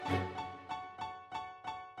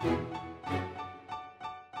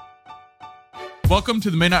Welcome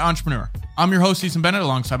to the Midnight Entrepreneur. I'm your host, Ethan Bennett,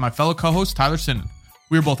 alongside my fellow co-host, Tyler Sinnen.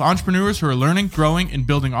 We are both entrepreneurs who are learning, growing, and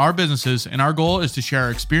building our businesses, and our goal is to share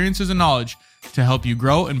our experiences and knowledge to help you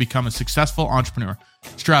grow and become a successful entrepreneur.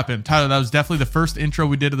 Strap in. Tyler, that was definitely the first intro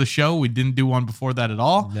we did of the show. We didn't do one before that at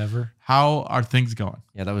all. Never. How are things going?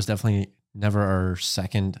 Yeah, that was definitely never our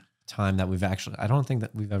second time that we've actually, I don't think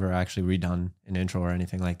that we've ever actually redone an intro or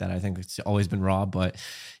anything like that. I think it's always been raw, but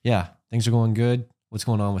yeah, things are going good. What's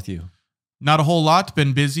going on with you? Not a whole lot.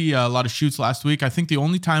 Been busy. A lot of shoots last week. I think the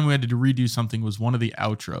only time we had to redo something was one of the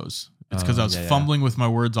outros. It's because I was fumbling with my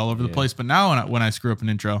words all over the place. But now when I screw up an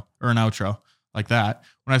intro or an outro like that,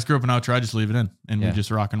 when I screw up an outro, I just leave it in and we just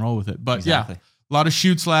rock and roll with it. But yeah, a lot of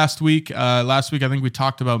shoots last week. Last week, I think we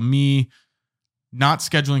talked about me not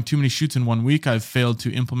scheduling too many shoots in 1 week. I've failed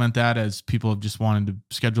to implement that as people have just wanted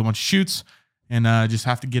to schedule a bunch of shoots and just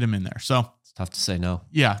have to get them in there. So it's tough to say no.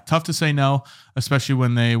 Yeah, tough to say no, especially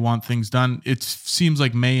when they want things done. It seems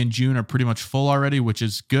like May and June are pretty much full already, which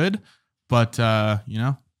is good. But,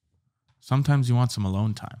 sometimes you want some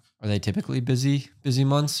alone time. Are they typically busy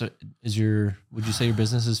months? Would you say your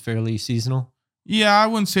business is fairly seasonal? Yeah, I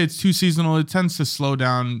wouldn't say it's too seasonal. It tends to slow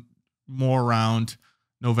down more around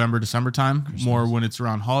November, December time, Christmas. More when it's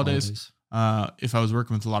around holidays. If I was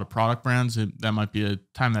working with a lot of product brands, that might be a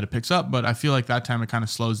time that it picks up, but I feel like that time it kind of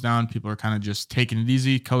slows down. People are kind of just taking it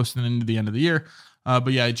easy, coasting into the end of the year.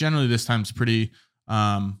 But yeah, generally this time's pretty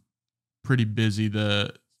busy.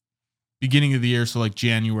 The beginning of the year, so like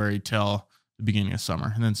January till the beginning of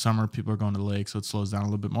summer, and then summer people are going to the lake, so it slows down a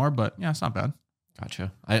little bit more. But yeah, it's not bad.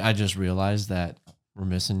 Gotcha. I just realized that we're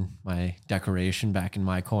missing my decoration back in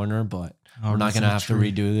my corner, but we're not going to have to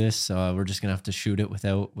redo this. So we're just going to have to shoot it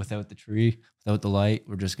without the tree, without the light.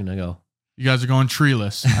 We're just going to go. You guys are going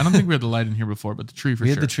treeless. I don't think we had the light in here before, but the tree for sure. We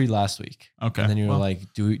had the tree last week. Okay. And then you were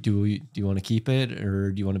like, do you want to keep it,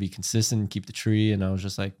 or do you want to be consistent and keep the tree? And I was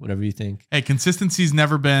just like, whatever you think. Hey, consistency's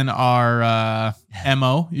never been our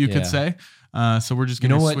MO, you could say. So we're just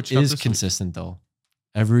going to switch it up. What is consistent though?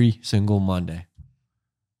 Every single Monday.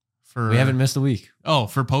 We haven't missed a week. Oh,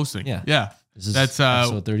 for posting. Yeah. That's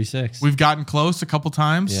episode 36. We've gotten close a couple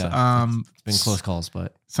times. Yeah, it's been close calls,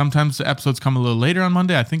 but sometimes the episodes come a little later on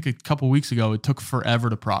Monday. I think a couple weeks ago, it took forever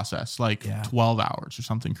to process, 12 hours or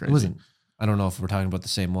something crazy. It wasn't. I don't know if we're talking about the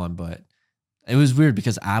same one, but it was weird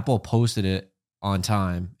because Apple posted it on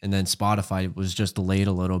time, and then Spotify was just delayed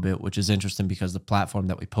a little bit, which is interesting because the platform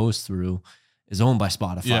that we post through is owned by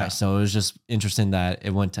Spotify. Yeah. So it was just interesting that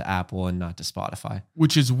it went to Apple and not to Spotify.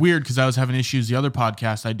 Which is weird because I was having issues. The other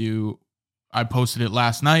podcast I posted it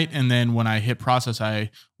last night, and then when I hit process,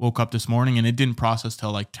 I woke up this morning and it didn't process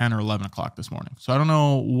till like 10 or 11 o'clock this morning. So I don't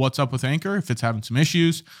know what's up with Anchor, if it's having some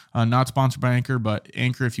issues. Not sponsored by Anchor, but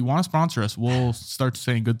Anchor, if you want to sponsor us, we'll start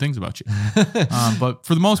saying good things about you. But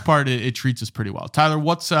for the most part, it treats us pretty well. Tyler,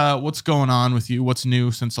 what's going on with you? What's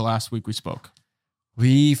new since the last week we spoke?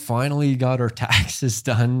 We finally got our taxes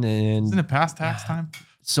done, and isn't it past tax time?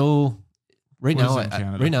 So right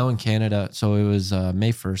now in Canada, so it was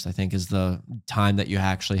May 1st, I think, is the time that you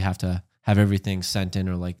actually have to have everything sent in,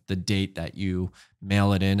 or like the date that you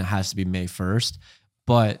mail it in. It has to be May 1st.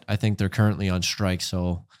 But I think they're currently on strike.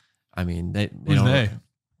 So, I mean, they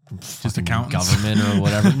just accountants, government or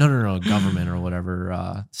whatever. No, government or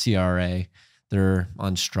whatever. CRA, they're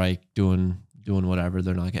on strike doing whatever.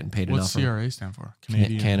 They're not getting paid enough. What's CRA stand for?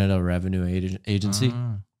 Canada Revenue Agency.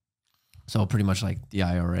 So pretty much like the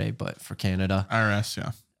IRA, but for Canada.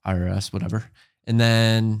 IRS, whatever. And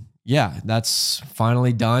then, that's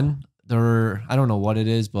finally done. I don't know what it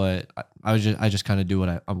is, but I just kind of do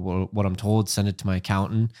what I'm told, send it to my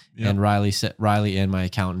accountant. Yep. And Riley and my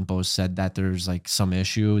accountant both said that there's like some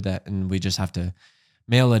issue and we just have to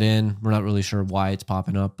mail it in. We're not really sure why it's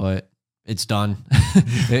popping up, but it's done.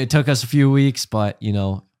 It took us a few weeks, but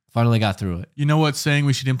finally got through it. You know what saying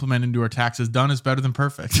we should implement into our taxes? Done is better than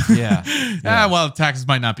perfect. Yeah. Well, taxes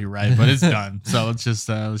might not be right, but it's done. So let's just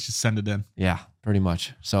send it in. Yeah, pretty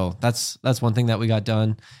much. So that's one thing that we got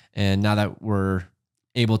done. And now that we're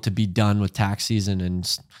able to be done with tax season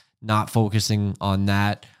and not focusing on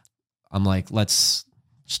that, I'm like, let's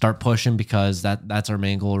start pushing, because that's our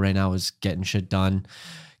main goal right now, is getting shit done.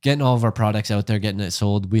 Getting all of our products out there, getting it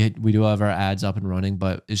sold. We do have our ads up and running,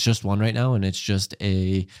 but it's just one right now, and it's just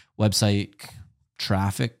a website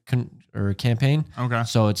traffic campaign. Okay.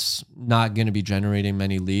 So it's not going to be generating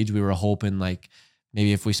many leads. We were hoping like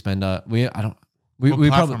maybe if we spend what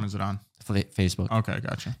platform is it on? Facebook. Okay,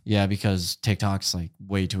 gotcha. Yeah, because TikTok's like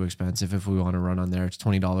way too expensive. If we want to run on there, it's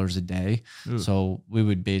 $20 a day. Ooh. So we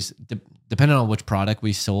would depending on which product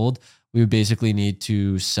we sold, we would basically need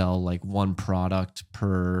to sell like one product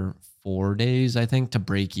per 4 days, I think, to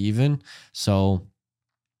break even. So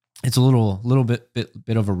it's a little bit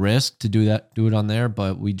of a risk to do it on there,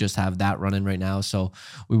 but we just have that running right now. So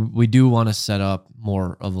we do want to set up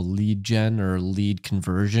more of a lead gen or lead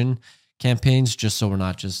conversion campaigns, just so we're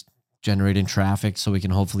not just generating traffic, so we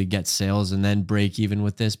can hopefully get sales and then break even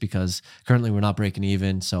with this, because currently we're not breaking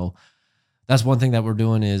even. So that's one thing that we're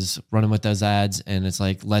doing, is running with those ads. And it's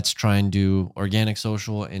like, let's try and do organic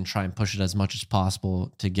social and try and push it as much as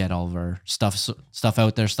possible to get all of our stuff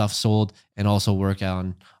out there, stuff sold, and also work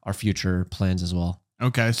on our future plans as well.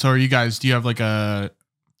 Okay. So do you have like a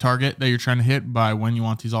target that you're trying to hit by when you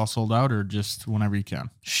want these all sold out, or just whenever you can?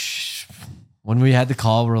 When we had the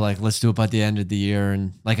call, we're like, let's do it by the end of the year.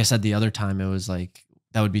 And like I said, the other time, it was like,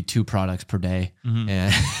 that would be 2 products per day. Mm-hmm.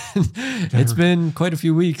 And it's been quite a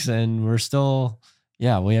few weeks, and we're still,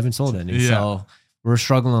 we haven't sold any. Yeah. So we're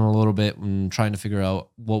struggling a little bit and trying to figure out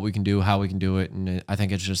what we can do, how we can do it. And I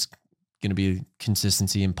think it's just going to be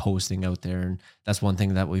consistency and posting out there. And that's one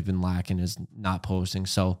thing that we've been lacking, is not posting.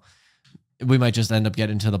 So we might just end up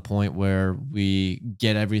getting to the point where we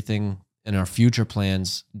get everything in our future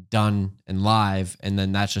plans done and live, and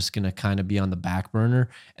then that's just going to kind of be on the back burner.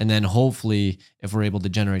 And then hopefully, if we're able to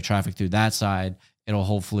generate traffic through that side, it'll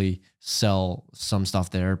hopefully sell some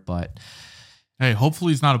stuff there. But hey,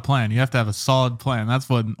 hopefully it's not a plan. You have to have a solid plan. That's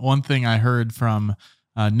one thing I heard from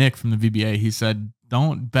Nick from the VBA. He said,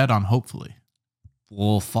 don't bet on hopefully.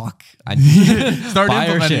 Well, fuck. Start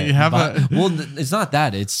implementing. Well, it's not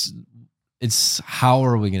that. It's how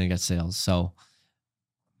are we going to get sales? So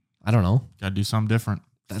I don't know. Got to do something different.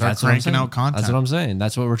 That's cranking out content. That's what I'm saying.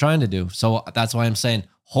 That's what we're trying to do. So that's why I'm saying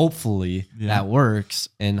hopefully that works,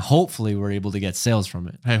 and hopefully we're able to get sales from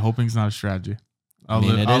it. Hey, hoping's not a strategy.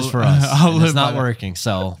 It is for us. It's not working,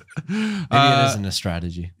 so maybe it isn't a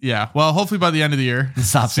strategy. Yeah. Well, hopefully by the end of the year.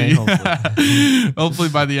 Stop saying hopefully. Hopefully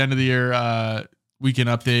by the end of the year, we can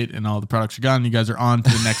update and all the products are gone. You guys are on to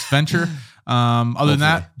the next venture. Other than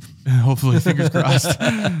that, hopefully, fingers crossed.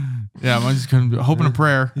 Yeah, I'm just hoping a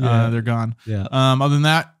prayer. They're gone. Yeah. Other than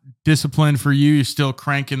that, discipline for you. You're still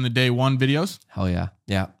cranking the day one videos. Hell yeah.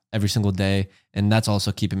 Yeah. Every single day. And that's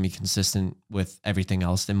also keeping me consistent with everything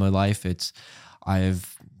else in my life.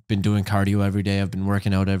 I've been doing cardio every day. I've been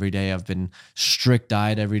working out every day. I've been strict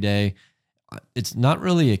diet every day. It's not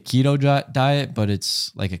really a keto diet, but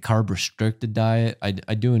it's like a carb restricted diet. I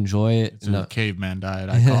do enjoy it. It's a caveman diet,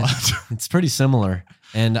 I call it. It's pretty similar.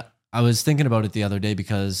 And I was thinking about it the other day,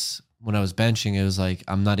 because when I was benching, it was like,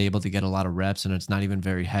 I'm not able to get a lot of reps, and it's not even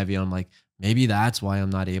very heavy. I'm like, maybe that's why I'm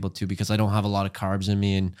not able to, because I don't have a lot of carbs in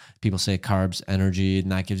me. And people say carbs, energy,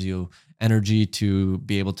 and that gives you energy to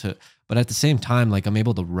be able to, but at the same time, like, I'm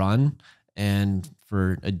able to run, and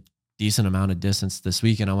for a decent amount of distance this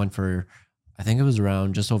weekend, I went for, I think it was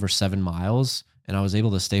around just over 7 miles, and I was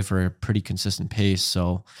able to stay for a pretty consistent pace.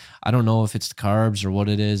 So I don't know if it's the carbs or what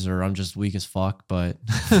it is, or I'm just weak as fuck, but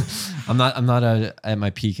I'm not at my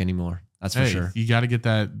peak anymore. That's for sure. You got to get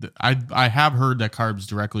that. I have heard that carbs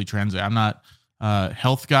directly translate. I'm not a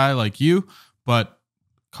health guy like you, but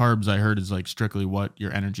carbs, I heard, is like strictly what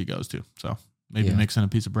your energy goes to. So maybe mix in a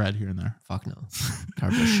piece of bread here and there. Fuck no.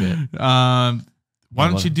 Carbs are shit. Why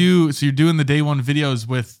don't you so you're doing the day one videos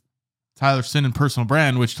with Tyler Sin and personal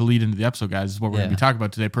brand, which, to lead into the episode, guys, is what we're going to be talking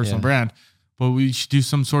about today, personal brand. But we should do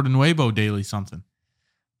some sort of Nuevo daily something.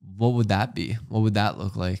 What would that be? What would that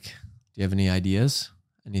look like? Do you have any ideas?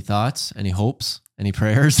 Any thoughts? Any hopes? Any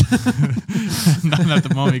prayers? Not at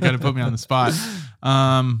the moment. You got to put me on the spot.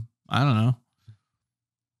 I don't know.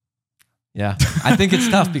 Yeah. I think it's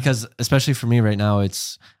tough, because especially for me right now,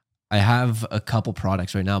 I have a couple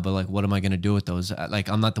products right now, but like, what am I going to do with those? Like,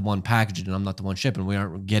 I'm not the one packaging, and I'm not the one shipping. We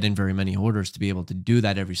aren't getting very many orders to be able to do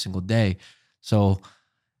that every single day. So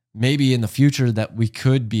maybe in the future that we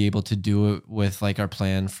could be able to do it with like our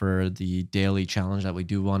plan for the daily challenge that we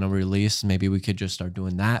do want to release. Maybe we could just start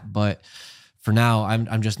doing that. But for now,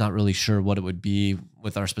 I'm just not really sure what it would be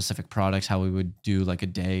with our specific products, how we would do like a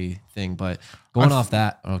day thing. But going off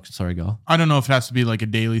that, go. I don't know if it has to be like a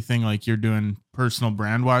daily thing, like you're doing personal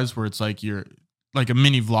brand wise, where it's like you're like a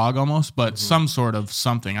mini vlog almost, but some sort of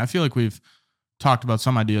something. I feel like we've talked about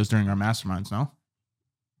some ideas during our masterminds, no?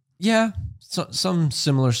 Yeah, so, some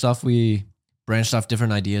similar stuff. We branched off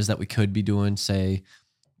different ideas that we could be doing, say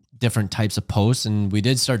different types of posts, and we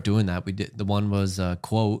did start doing that. We did. The one was a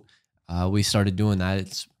quote. We started doing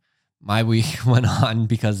that. My week went on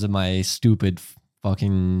because of my stupid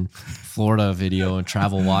fucking Florida video and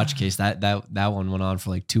travel watch case. That one went on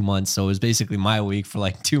for like 2 months. So it was basically my week for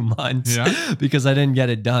like 2 months because I didn't get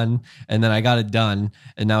it done. And then I got it done.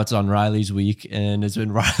 And now it's on Riley's week. And it's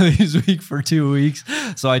been Riley's week for 2 weeks.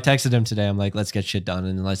 So I texted him today. I'm like, let's get shit done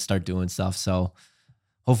and let's start doing stuff. So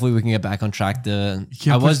hopefully we can get back on track. I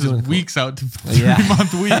was doing weeks out to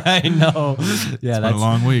 3-month week. I know. Yeah, that's been a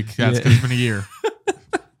long week. That's been a year.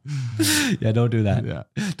 Yeah, don't do that. Yeah.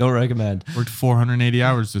 Don't recommend. Worked 480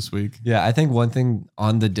 hours this week. Yeah, I think one thing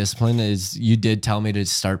on the discipline is you did tell me to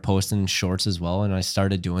start posting shorts as well, and I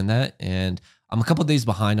started doing that. And I'm a couple days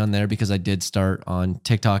behind on there because I did start on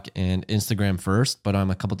TikTok and Instagram first, but I'm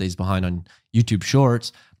a couple days behind on YouTube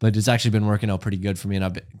Shorts. But it's actually been working out pretty good for me, and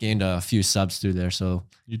I've gained a few subs through there. So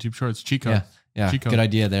YouTube Shorts, cheat code. Yeah, good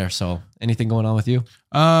idea there. So anything going on with you?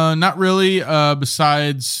 Not really.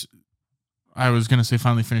 Besides, I was going to say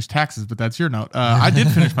finally finished taxes, but that's your note. I did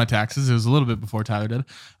finish my taxes. It was a little bit before Tyler did.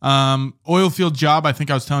 Oil field job, I think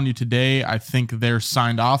I was telling you today, I think they're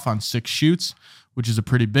signed off on 6 shoots, which is a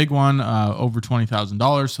pretty big one, over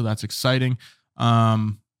 $20,000. So that's exciting.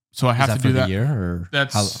 So I have to do that. Year or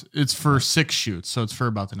it's for 6 shoots. So it's for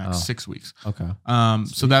about the next 6 weeks. Okay.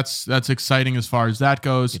 So that's exciting as far as that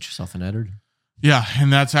goes. Get yourself an editor. Yeah.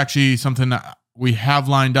 And that's actually something that we have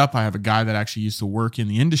lined up. I have a guy that actually used to work in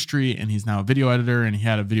the industry, and he's now a video editor, and he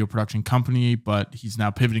had a video production company, but he's now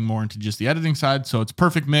pivoting more into just the editing side. So it's a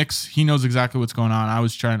perfect mix. He knows exactly what's going on.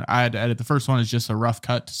 I had to edit the first one. It's just a rough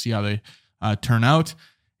cut to see how they turn out.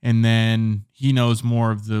 And then he knows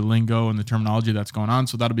more of the lingo and the terminology that's going on.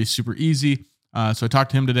 So that'll be super easy. So I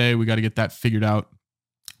talked to him today. We got to get that figured out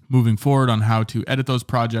moving forward on how to edit those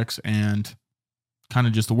projects and kind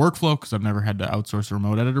of just the workflow, because I've never had to outsource a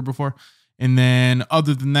remote editor before. And then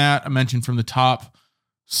other than that, I mentioned from the top,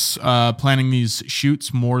 planning these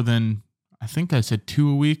shoots more than, I think I said 2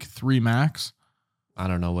 a week, 3 max. I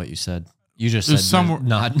don't know what you said. You just said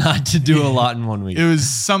not to do a lot in 1 week. It was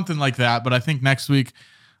something like that. But I think next week,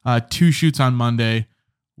 2 shoots on Monday,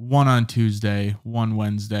 1 on Tuesday, 1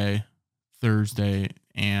 Wednesday, Thursday,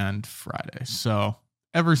 and Friday. So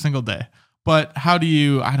every single day. But I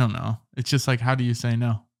don't know. It's just like, how do you say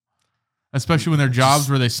no? Especially when they're jobs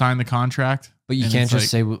where they sign the contract. But you can't just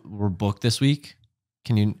say we're booked this week.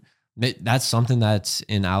 Can you? That's something that's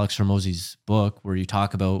in Alex Hormozzi's book where you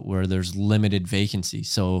talk about where there's limited vacancy.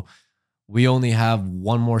 So we only have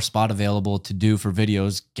 1 more spot available to do for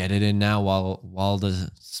videos. Get it in now while the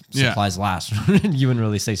supplies last. You wouldn't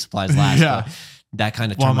really say supplies last. Yeah. But that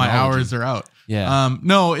kind of while my hours are out. Yeah.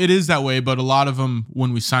 No, it is that way. But a lot of them,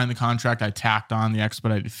 when we signed the contract, I tacked on the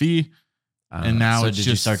expedited fee. And now it's did just,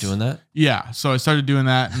 you start doing that? Yeah. So I started doing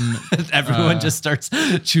that, and everyone just starts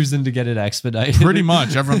choosing to get it expedited. Pretty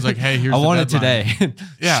much. Everyone's like, hey, here's I the want deadline. it today.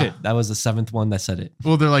 Yeah. Shit, that was the 7th one that said it.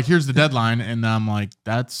 Well, they're like, here's the deadline. And I'm like,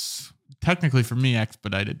 that's technically for me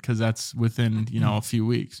expedited because that's within, a few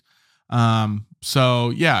weeks. So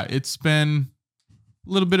yeah, it's been a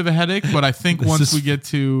little bit of a headache, but I think once we get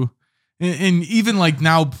to, and even like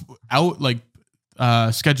now out, like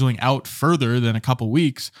scheduling out further than a couple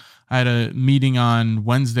weeks, I had a meeting on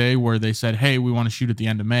Wednesday where they said, hey, we want to shoot at the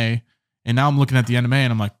end of May. And now I'm looking at the end of May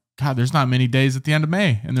and I'm like, God, there's not many days at the end of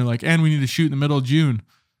May. And they're like, and we need to shoot in the middle of June.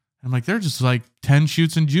 I'm like, there's just like 10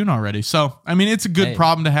 shoots in June already. So, I mean, it's a good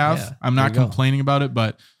problem to have. Yeah, I'm not complaining about it,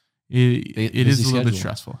 but it is a little bit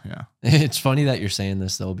stressful. Yeah. It's funny that you're saying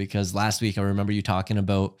this though, because last week I remember you talking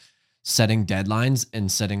about setting deadlines and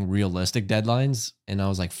setting realistic deadlines. And I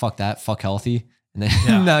was like, fuck that, fuck healthy. And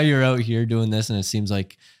then now you're out here doing this and it seems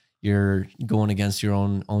like you're going against your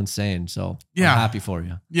own saying. So I'm happy for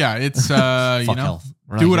you. Yeah. It's, do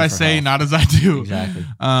what I say, health. Not as I do. Exactly.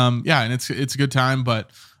 Yeah. And it's a good time,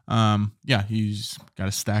 but you just got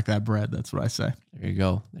to stack that bread. That's what I say. There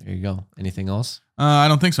you go. Anything else? I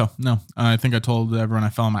don't think so. No, I think I told everyone I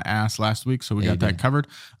fell on my ass last week. So we got that covered.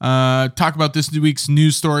 Talk about this week's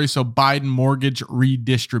news story. So Biden mortgage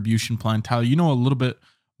redistribution plan. Tyler, you know a little bit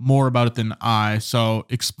more about it than I. So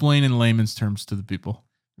explain in layman's terms to the people.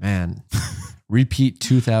 Man, repeat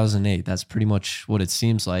 2008. That's pretty much what it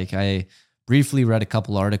seems like. I briefly read a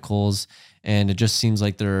couple articles and it just seems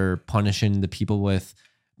like they're punishing the people with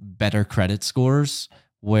better credit scores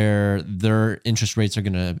where their interest rates are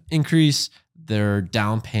going to increase. Their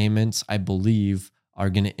down payments, I believe, are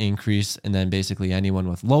going to increase. And then basically anyone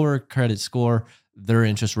with lower credit score, their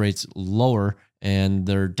interest rates lower and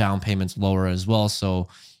their down payments lower as well. So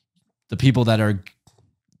the people that are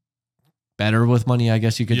better with money, I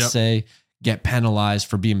guess you could say, get penalized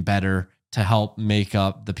for being better to help make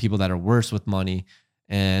up the people that are worse with money.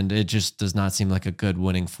 And it just does not seem like a good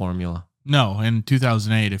winning formula. No, in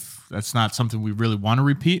 2008, if that's not something we really want to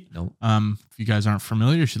repeat. Nope. If you guys aren't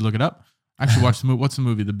familiar, you should look it up. Actually, watch the movie. What's the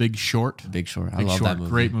movie? The Big Short. The Big Short. I love that movie.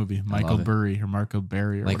 Great movie. Michael Burry or Marco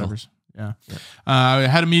Berry or whatever. Yeah. Yeah. I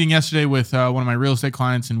had a meeting yesterday with one of my real estate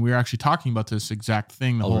clients, and we were actually talking about this exact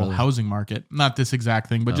thing, the whole housing market. Not this exact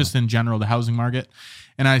thing, but just in general, the housing market.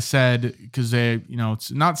 And I said, because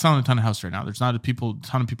it's not selling a ton of houses right now. There's not a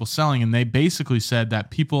ton of people selling. And they basically said that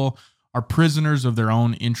people are prisoners of their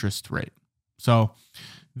own interest rate. So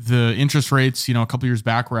the interest rates, a couple years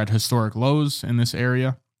back were at historic lows in this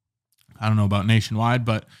area. I don't know about nationwide,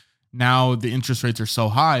 but now the interest rates are so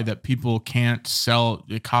high that people can't sell.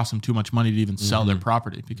 It costs them too much money to even sell their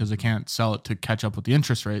property because they can't sell it to catch up with the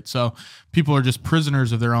interest rate. So people are just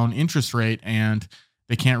prisoners of their own interest rate, and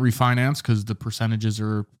they can't refinance because the percentages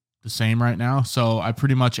are the same right now. So I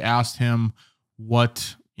pretty much asked him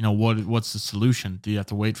what's the solution? Do you have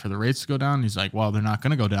to wait for the rates to go down? He's like, well, they're not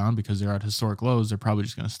going to go down because they're at historic lows. They're probably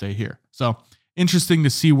just going to stay here. So interesting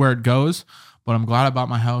to see where it goes. But I'm glad I bought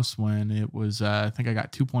my house when it was, I think I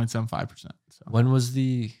got 2.75%. So. When was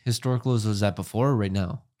the historic lows? Was that before or right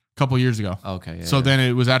now? A couple years ago. Okay. Yeah, so then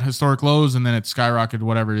it was at historic lows, and then it skyrocketed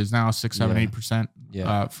whatever it is now, 6, 7,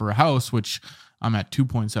 8% for a house, which I'm at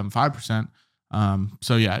 2.75%.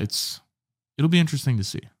 So yeah, it'll be interesting to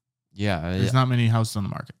see. Yeah. There's not many houses on the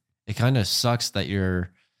market. It kind of sucks that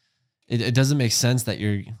it doesn't make sense that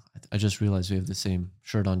I just realized we have the same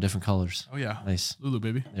shirt on, different colors. Oh yeah. Nice. Lulu,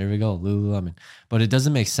 baby. There we go. Lululemon. But it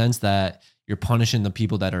doesn't make sense that you're punishing the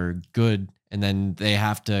people that are good, and then they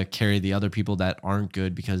have to carry the other people that aren't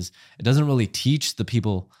good, because it doesn't really teach the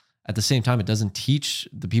people at the same time. It doesn't teach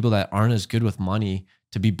the people that aren't as good with money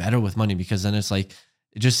to be better with money, because then it's like,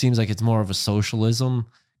 it just seems like it's more of a socialism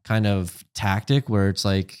kind of tactic where it's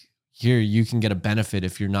like, here, you can get a benefit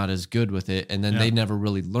if you're not as good with it. And then they never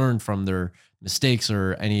really learn from their mistakes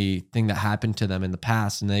or anything that happened to them in the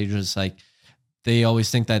past. And they just they always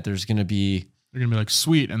think that they're going to be like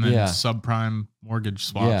sweet. And then subprime mortgage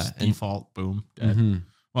swaps, default, boom, dead. Mm-hmm.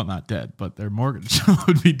 Well, not dead, but their mortgage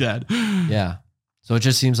would be dead. Yeah. So it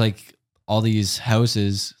just seems like all these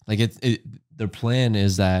houses, like their plan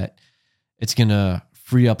is that it's going to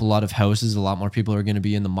free up a lot of houses. A lot more people are going to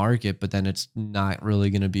be in the market, but then it's not really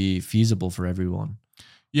going to be feasible for everyone.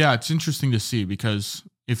 Yeah, it's interesting to see, because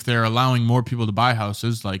if they're allowing more people to buy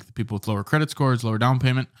houses, like the people with lower credit scores, lower down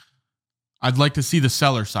payment, I'd like to see the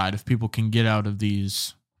seller side, if people can get out of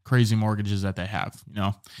these crazy mortgages that they have.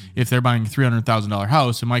 If they're buying a $300,000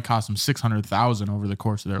 house, it might cost them $600,000 over the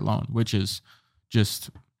course of their loan, which is just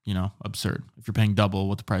absurd. If you're paying double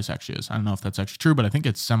what the price actually is. I don't know if that's actually true, but I think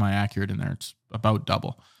it's semi-accurate in there. It's about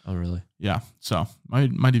double. Oh, really? Yeah. So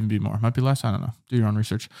might even be more. Might be less. I don't know. Do your own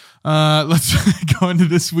research. Let's go into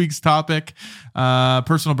this week's topic.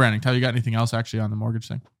 Personal branding. Tyler, you got anything else actually on the mortgage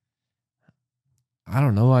thing? I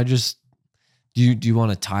don't know. Do you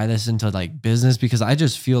want to tie this into like business? Because I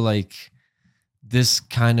just feel like this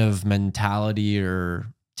kind of mentality or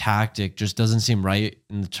tactic just doesn't seem right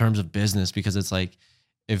in terms of business, because it's like,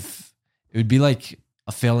 if it would be like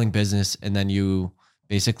a failing business and then you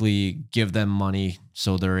basically give them money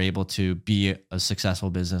so they're able to be a successful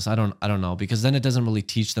business. I don't know, because then it doesn't really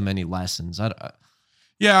teach them any lessons.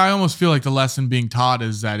 I almost feel like the lesson being taught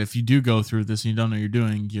is that if you do go through this and you don't know what you're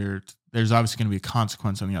doing, there's obviously going to be a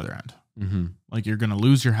consequence on the other end. Mm-hmm. Like, you're going to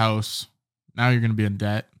lose your house. Now you're going to be in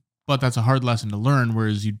debt, but that's a hard lesson to learn.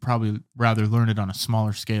 Whereas you'd probably rather learn it on a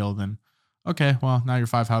smaller scale than, okay, well, now you're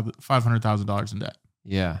 $500,000 in debt.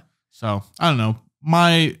 Yeah. So I don't know.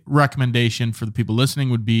 My recommendation for the people listening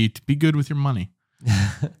would be to be good with your money.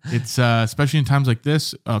 It's especially in times like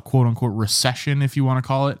this, quote unquote recession, if you want to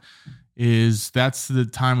call it, that's the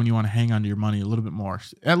time when you want to hang on to your money a little bit more.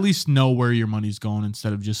 At least know where your money's going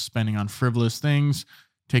instead of just spending on frivolous things,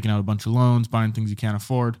 taking out a bunch of loans, buying things you can't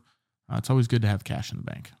afford. It's always good to have cash in the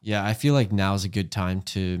bank. Yeah, I feel like now is a good time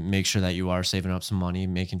to make sure that you are saving up some money,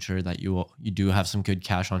 making sure that you do have some good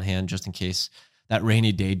cash on hand just in case that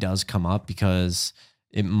rainy day does come up, because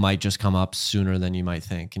it might just come up sooner than you might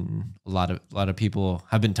think. And a lot of people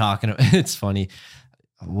have been talking. It's funny.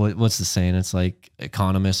 What's the saying? It's like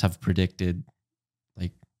economists have predicted,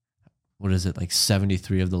 like, what is it? Like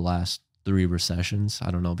 73 of the last 3 recessions.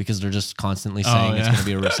 I don't know, because they're just constantly saying it's going to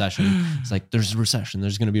be a recession. It's like, there's a recession.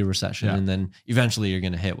 There's going to be a recession. Yeah. And then eventually you're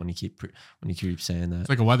going to hit when you keep saying that. It's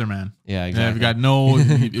like a weatherman. Yeah, exactly.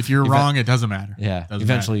 If you're wrong, it doesn't matter. Yeah.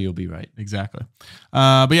 Eventually you'll be right. Exactly.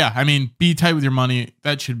 But yeah, I mean, be tight with your money.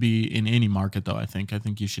 That should be in any market though. I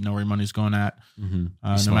think you should know where your money's going at, no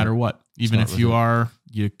matter what. Even if you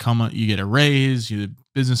get a raise, the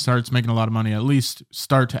business starts making a lot of money, at least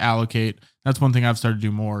start to allocate. That's one thing I've started to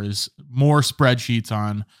do more, is more spreadsheets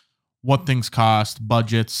on what things cost,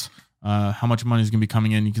 budgets, how much money is going to be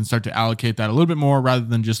coming in. You can start to allocate that a little bit more rather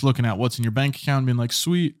than just looking at what's in your bank account and being like,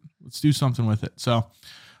 sweet, let's do something with it. So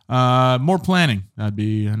more planning. That'd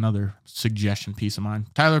be another suggestion piece of mine.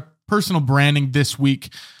 Tyler, personal branding this week.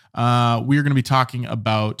 We are going to be talking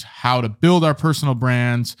about how to build our personal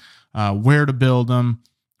brands, where to build them.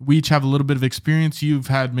 We each have a little bit of experience. You've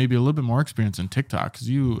had maybe a little bit more experience in TikTok because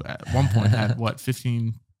you at one point had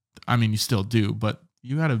 15. I mean, you still do, but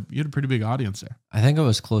you had a pretty big audience there. I think it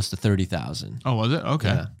was close to 30,000. Oh, was it? Okay.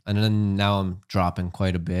 Yeah. And then now I'm dropping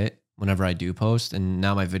quite a bit whenever I do post, and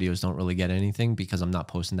now my videos don't really get anything because I'm not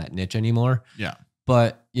posting that niche anymore. Yeah.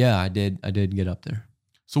 But yeah, I did get up there.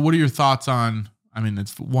 So what are your thoughts on, I mean,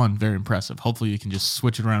 it's one, very impressive. Hopefully you can just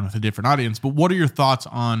switch it around with a different audience, but what are your thoughts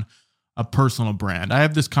on a personal brand? I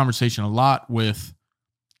have this conversation a lot with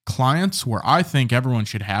clients where I think everyone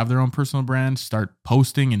should have their own personal brand, start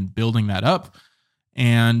posting and building that up.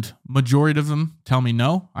 And majority of them tell me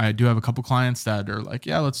no. I do have a couple clients that are like,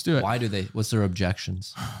 yeah, let's do it. Why do they? What's their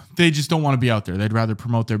objections? They just don't want to be out there. They'd rather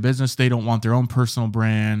promote their business. They don't want their own personal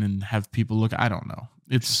brand and have people look. I don't know.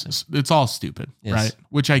 It's all stupid, yes. Right?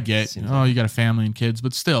 Which I get. You got a family and kids,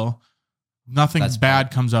 but still, nothing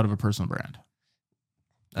bad comes out of a personal brand.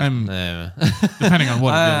 Depending on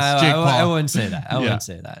what it is. Jake Paul. I wouldn't say that. I wouldn't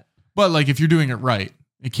say that. But like if you're doing it right,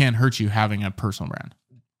 it can't hurt you having a personal brand.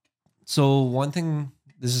 So one thing,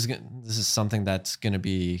 this is something that's going to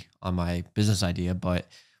be on my business idea, but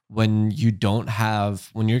when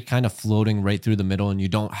you're kind of floating right through the middle and you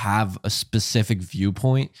don't have a specific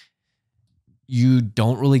viewpoint, you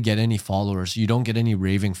don't really get any followers. You don't get any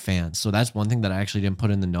raving fans. So that's one thing that I actually didn't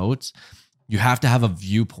put in the notes. You have to have a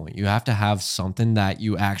viewpoint. You have to have something that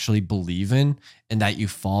you actually believe in and that you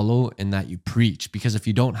follow and that you preach. Because if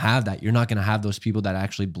you don't have that, you're not going to have those people that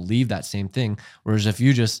actually believe that same thing. Whereas if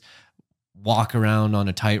you just walk around on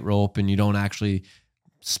a tightrope and you don't actually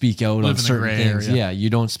speak out on certain things, you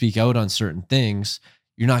don't speak out on certain things,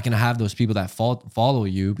 you're not going to have those people that follow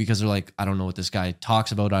you because they're like, I don't know what this guy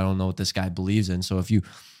talks about. I don't know what this guy believes in. So if you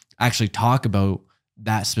actually talk about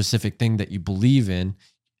that specific thing that you believe in,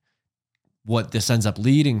 what this ends up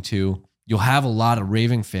leading to, you'll have a lot of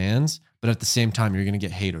raving fans, but at the same time, you're going to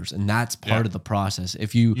get haters. And that's part of the process.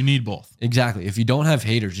 You need both. Exactly. If you don't have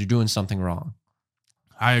haters, you're doing something wrong.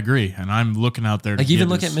 I agree. And I'm looking out there. Like even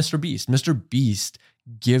look at Mr. Beast. Mr. Beast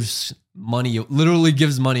literally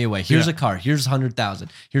gives money away. Here's a car. Here's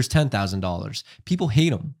 100,000. Here's $10,000. People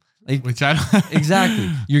hate him. Which I don't. Exactly.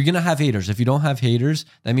 You're going to have haters. If you don't have haters,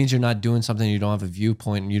 that means you're not doing something. You don't have a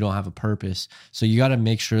viewpoint and you don't have a purpose. So you got to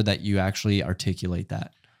make sure that you actually articulate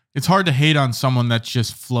that. It's hard to hate on someone that's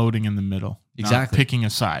just floating in the middle. Exactly. Not picking a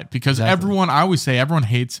side. Because I always say everyone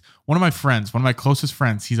hates one of my closest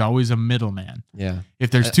friends. He's always a middleman. Yeah.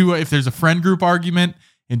 If there's a friend group argument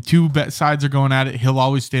and two sides are going at it, he'll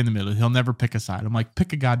always stay in the middle. He'll never pick a side. I'm like,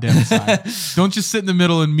 pick a goddamn side. Don't just sit in the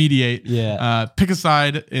middle and mediate. Yeah. Pick a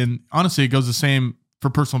side. And honestly, it goes the same for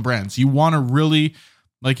personal brands. You want to really,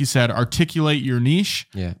 like you said, articulate your niche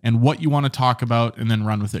and what you want to talk about and then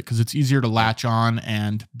run with it. Because it's easier to latch on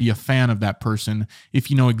and be a fan of that person if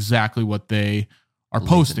you know exactly what they are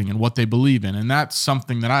posting and what they believe in. And that's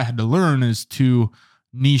something that I had to learn is to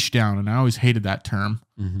niche down. And I always hated that term.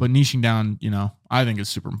 Mm-hmm. But niching down, I think is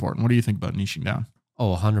super important. What do you think about niching down?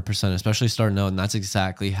 Oh, 100%, especially starting out. And that's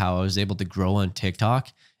exactly how I was able to grow on TikTok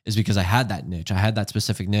is because I had that niche. I had that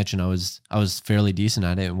specific niche and I was fairly decent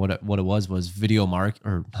at it. And what it was video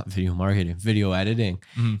editing.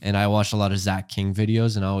 Mm-hmm. And I watched a lot of Zach King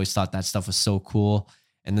videos and I always thought that stuff was so cool.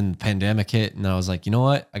 And then the pandemic hit and I was like, you know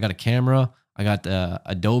what? I got a camera. I got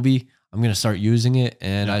Adobe. I'm going to start using it.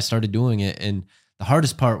 And I started doing it. And the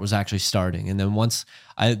hardest part was actually starting. And then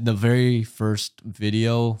the very first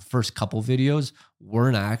couple videos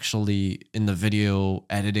weren't actually in the video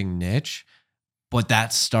editing niche, but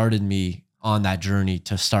that started me on that journey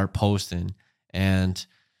to start posting. And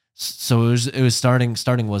so it was starting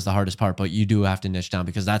was the hardest part, but you do have to niche down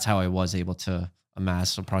because that's how I was able to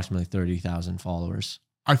amass approximately 30,000 followers.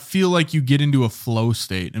 I feel like you get into a flow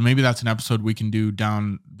state, and maybe that's an episode we can do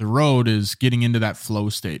down the road is getting into that flow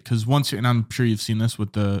state. Because and I'm sure you've seen this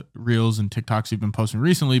with the reels and TikToks you've been posting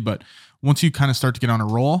recently, but once you kind of start to get on a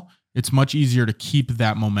roll, it's much easier to keep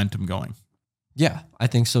that momentum going. Yeah, I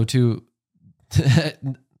think so too.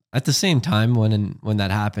 At the same time, when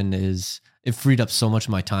that happened, it freed up so much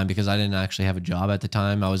of my time because I didn't actually have a job at the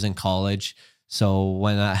time. I was in college. So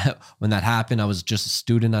when that happened, I was just a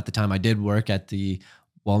student at the time. I did work at the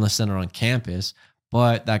wellness center on campus,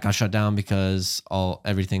 but that got shut down because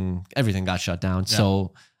everything got shut down. Yeah.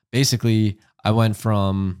 So basically I went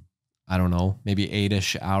from, I don't know, maybe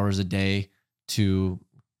 8-ish hours a day to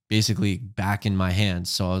basically back in my hands.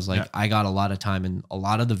 So I was like, I got a lot of time, and a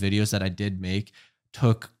lot of the videos that I did make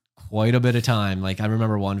took quite a bit of time. Like I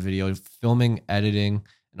remember one video filming, editing,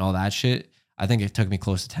 and all that shit. I think it took me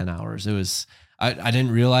close to 10 hours. It was, I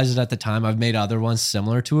didn't realize it at the time. I've made other ones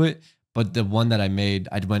similar to it, but the one that I made,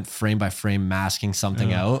 I went frame by frame masking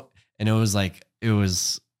something out, and it was like, it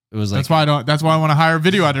was like, that's why I want to hire a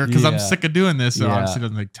video editor, because I'm sick of doing this. So obviously it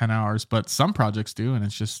doesn't take 10 hours, but some projects do, and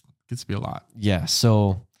it's just gets to be a lot. Yeah.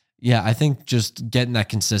 So yeah, I think just getting that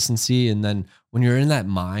consistency, and then when you're in that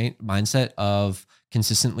mindset of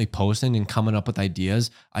consistently posting and coming up with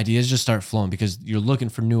ideas just start flowing, because you're looking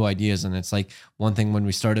for new ideas. And it's like one thing when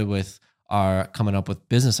we started with our coming up with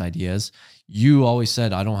business ideas, you always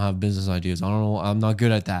said, I don't have business ideas. I don't know. I'm not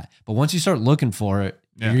good at that. But once you start looking for it,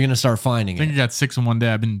 you're going to start finding it. I think you got 6 in one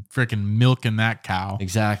day. I've been freaking milking that cow.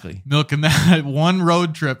 Exactly. Milking that one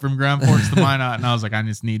road trip from Grand Forks to Minot. And I was like, I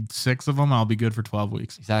just need 6 of them. I'll be good for 12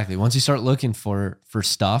 weeks. Exactly. Once you start looking for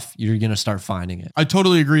stuff, you're going to start finding it. I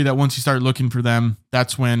totally agree that once you start looking for them,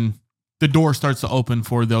 that's when the door starts to open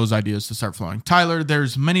for those ideas to start flowing. Tyler,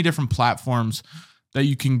 there's many different platforms that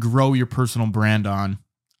you can grow your personal brand on.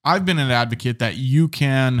 I've been an advocate that you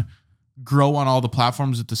can grow on all the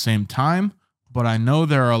platforms at the same time, but I know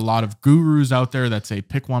there are a lot of gurus out there that say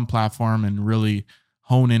pick one platform and really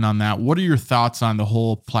hone in on that. What are your thoughts on the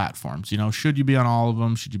whole platforms? You know, should you be on all of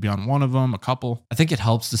them? Should you be on one of them, a couple? I think it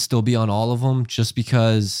helps to still be on all of them, just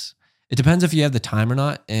because it depends if you have the time or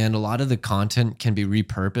not. And a lot of the content can be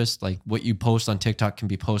repurposed. Like what you post on TikTok can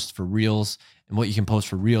be posted for Reels, and what you can post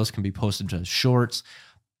for Reels can be posted to Shorts.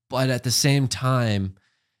 But at the same time,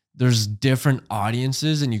 there's different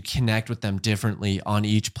audiences, and you connect with them differently on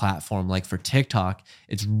each platform. Like for TikTok,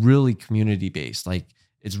 it's really community based. Like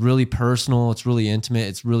it's really personal. It's really intimate.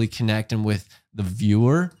 It's really connecting with the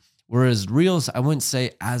viewer. Whereas Reels, I wouldn't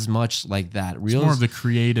say as much like that. Reels, it's more of the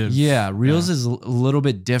creative. Yeah. Reels is a little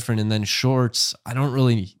bit different. And then Shorts, I don't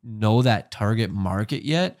really know that target market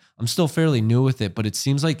yet. I'm still fairly new with it, but it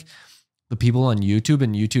seems like the people on YouTube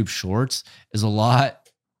and YouTube Shorts is a lot,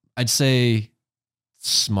 I'd say,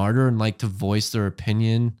 smarter and like to voice their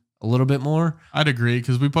opinion a little bit more. I'd agree,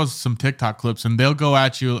 because we posted some TikTok clips and they'll go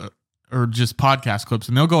at you, or just podcast clips,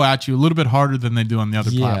 and they'll go at you a little bit harder than they do on the other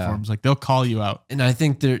platforms. Like they'll call you out. And I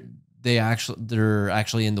think they're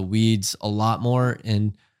actually in the weeds a lot more.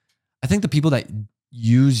 And I think the people that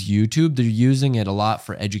use YouTube, they're using it a lot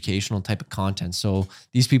for educational type of content. So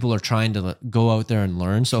these people are trying to go out there and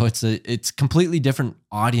learn. So it's completely different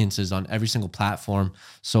audiences on every single platform.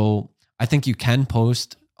 So I think you can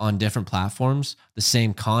post on different platforms the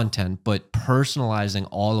same content, but personalizing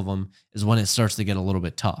all of them is when it starts to get a little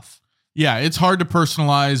bit tough. Yeah, it's hard to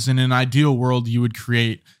personalize. In an ideal world, you would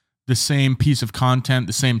create the same piece of content,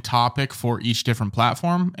 the same topic for each different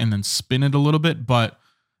platform, and then spin it a little bit. But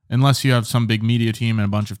unless you have some big media team and a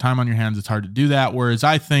bunch of time on your hands, it's hard to do that. Whereas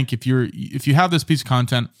I think if you have this piece of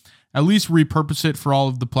content, at least repurpose it for all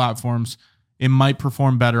of the platforms. It might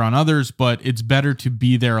perform better on others, but it's better to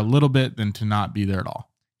be there a little bit than to not be there at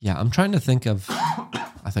all. Yeah, I'm trying to think of...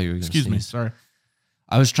 I thought you were going to Excuse me, sorry.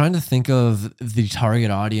 I was trying to think of the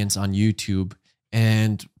target audience on YouTube,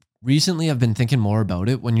 and recently I've been thinking more about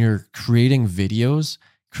it. When you're creating videos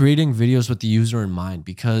with the user in mind,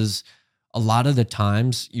 because a lot of the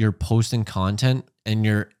times you're posting content and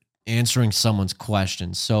you're answering someone's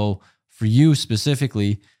questions. So for you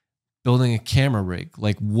specifically, building a camera rig,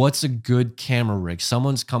 like what's a good camera rig?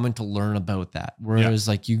 Someone's coming to learn about that. Whereas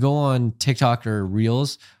like you go on TikTok or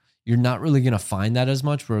Reels, you're not really going to find that as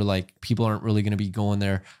much, where like people aren't really going to be going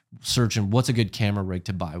there searching what's a good camera rig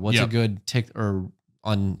to buy. What's a good or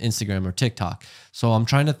on Instagram or TikTok. So I'm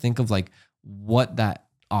trying to think of like what that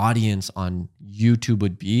audience on YouTube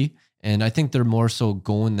would be. And I think they're more so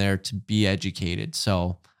going there to be educated.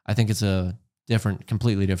 So I think it's a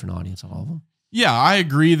completely different audience on all of them. Yeah, I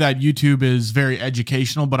agree that YouTube is very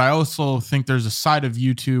educational, but I also think there's a side of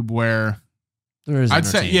YouTube where there is I'd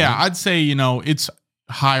say, you know, it's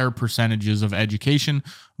higher percentages of education,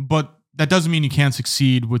 but that doesn't mean you can't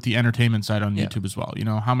succeed with the entertainment side on YouTube as well. You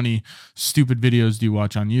know, how many stupid videos do you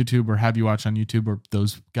watch on YouTube, or have you watched on YouTube, or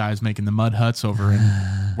those guys making the mud huts over in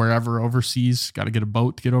wherever overseas, got to get a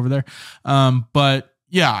boat to get over there. But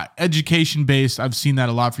yeah, education based. I've seen that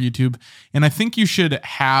a lot for YouTube. And I think you should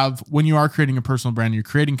have, when you are creating a personal brand, you're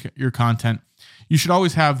creating your content, you should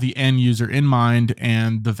always have the end user in mind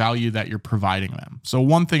and the value that you're providing them. So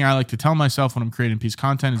one thing I like to tell myself when I'm creating a piece of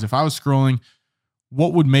content is, if I was scrolling,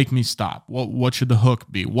 what would make me stop? What should the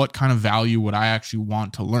hook be? What kind of value would I actually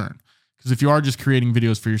want to learn? Because if you are just creating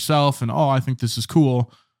videos for yourself and, oh, I think this is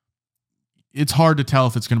cool, it's hard to tell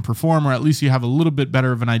if it's going to perform, or at least you have a little bit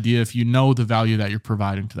better of an idea if you know the value that you're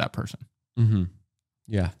providing to that person. Mm-hmm.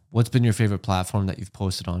 Yeah. What's been your favorite platform that you've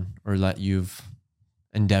posted on or that you've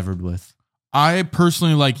endeavored with? I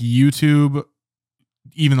personally like YouTube,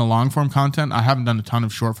 even the long form content. I haven't done a ton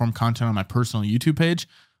of short form content on my personal YouTube page,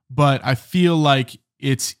 but I feel like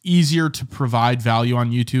it's easier to provide value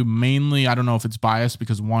on YouTube. Mainly, I don't know if it's biased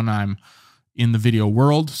because one, I'm in the video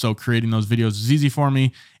world, so creating those videos is easy for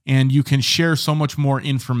me, and you can share so much more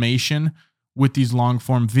information with these long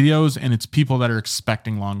form videos, and it's people that are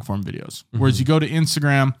expecting long form videos. Mm-hmm. Whereas you go to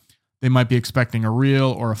Instagram, they might be expecting a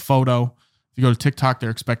reel or a photo. If you go to TikTok, they're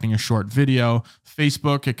expecting a short video.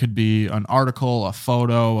 Facebook, it could be an article, a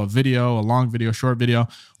photo, a video, a long video, short video.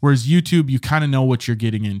 Whereas YouTube, you kind of know what you're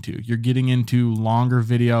getting into. You're getting into longer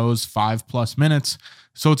videos, 5+ minutes.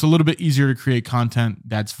 So it's a little bit easier to create content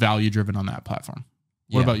that's value driven on that platform.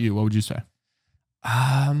 What about you? What would you say?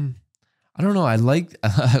 I don't know.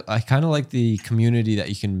 I kind of like the community that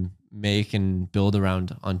you can make and build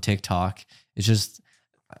around on TikTok. It's just,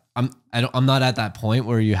 I'm not at that point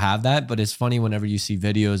where you have that, but it's funny whenever you see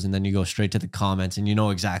videos and then you go straight to the comments and you know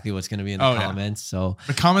exactly what's going to be in the comments. Yeah. So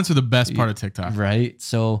the comments are the best part of TikTok, right?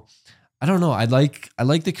 So I don't know. I like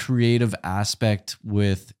the creative aspect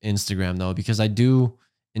with Instagram though, because I do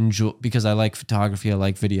enjoy, because I like photography, I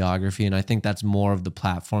like videography, and I think that's more of the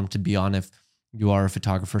platform to be on if you are a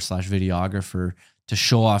photographer / videographer, to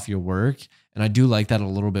show off your work. And I do like that a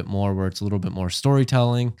little bit more, where it's a little bit more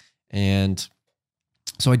storytelling. And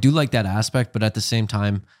so I do like that aspect, but at the same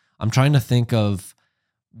time, I'm trying to think of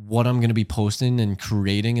what I'm going to be posting and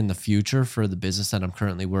creating in the future for the business that I'm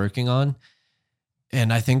currently working on.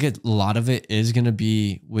 And I think a lot of it is going to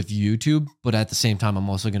be with YouTube, but at the same time, I'm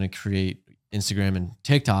also going to create Instagram and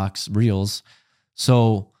TikToks, Reels.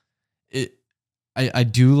 So I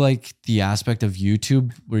do like the aspect of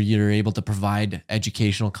YouTube where you're able to provide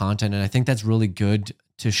educational content. And I think that's really good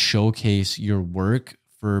to showcase your work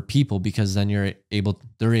for people, because then they're able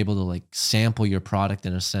to like sample your product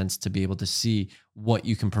in a sense to be able to see what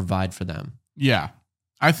you can provide for them. Yeah.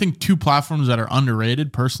 I think 2 platforms that are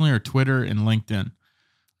underrated personally are Twitter and LinkedIn.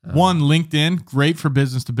 One, LinkedIn, great for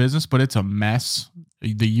business to business, but it's a mess.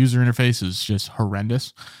 The user interface is just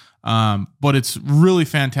horrendous. But it's really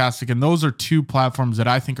fantastic. And those are 2 platforms that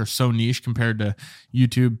I think are so niche compared to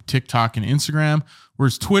YouTube, TikTok, and Instagram.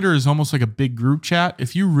 Whereas Twitter is almost like a big group chat.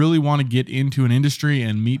 If you really want to get into an industry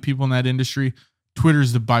and meet people in that industry, Twitter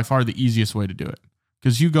is by far the easiest way to do it.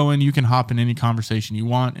 Because you go in, you can hop in any conversation you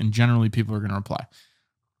want, and generally people are going to reply,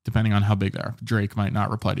 depending on how big they are. Drake might not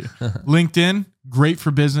reply to you. LinkedIn, great for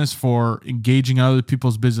business, for engaging other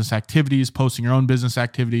people's business activities, posting your own business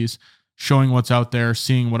activities, showing what's out there,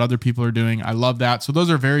 seeing what other people are doing. I love that. So those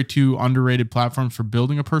are very 2 underrated platforms for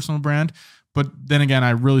building a personal brand. But then again,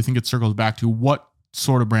 I really think it circles back to what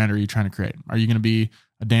sort of brand are you trying to create? Are you going to be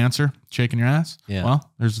a dancer shaking your ass? Yeah. Well,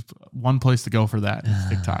 there's one place to go for that, it's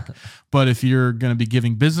TikTok. But if you're going to be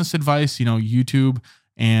giving business advice, YouTube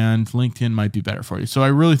and LinkedIn might be better for you. So I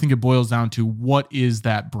really think it boils down to what is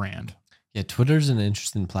that brand? Yeah, Twitter's an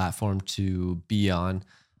interesting platform to be on.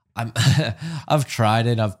 I've tried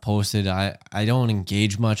it. I've posted. I don't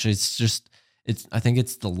engage much. I think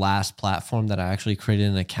it's the last platform that I actually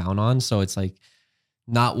created an account on. So it's like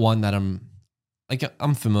not one that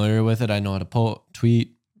I'm familiar with it. I know how to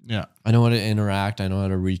tweet. Yeah. I know how to interact. I know how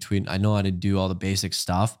to retweet. I know how to do all the basic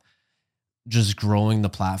stuff. Just growing the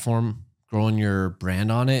platform, growing your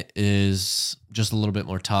brand on it is just a little bit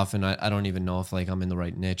more tough. And I don't even know if I'm in the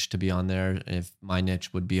right niche to be on there, if my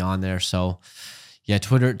niche would be on there. So yeah,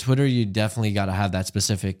 Twitter, you definitely got to have that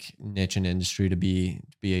specific niche and industry to be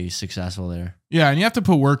successful there. Yeah, and you have to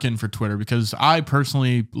put work in for Twitter, because I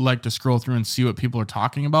personally like to scroll through and see what people are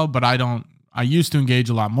talking about, but I used to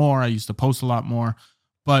engage a lot more. I used to post a lot more,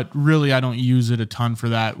 but really I don't use it a ton for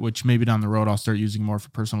that, which maybe down the road I'll start using more for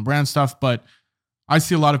personal brand stuff. But I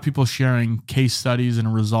see a lot of people sharing case studies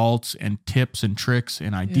and results and tips and tricks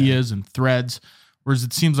and ideas and threads, whereas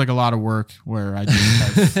it seems like a lot of work where I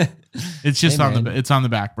just it's just it's on the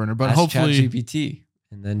back burner. But hopefully ChatGPT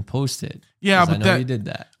and then post it. Yeah, but I know you did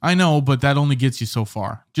that. I know, but that only gets you so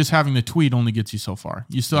far. Just having the tweet only gets you so far.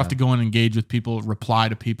 You still have to go and engage with people, reply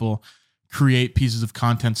to people, create pieces of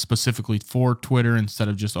content specifically for Twitter instead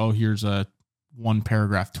of just, here's a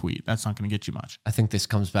 1-paragraph tweet. That's not going to get you much. I think this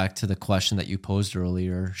comes back to the question that you posed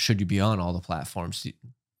earlier. Should you be on all the platforms?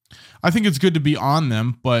 I think it's good to be on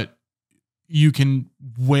them, but you can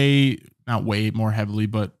not weigh more heavily,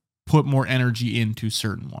 but put more energy into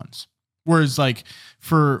certain ones. Whereas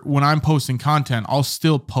for when I'm posting content, I'll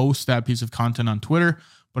still post that piece of content on Twitter,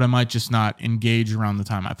 but I might just not engage around the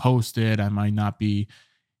time I post it. I might not be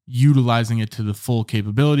utilizing it to the full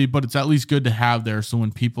capability, but it's at least good to have there. So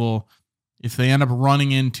when people, if they end up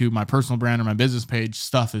running into my personal brand or my business page,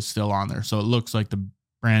 stuff is still on there. So it looks like the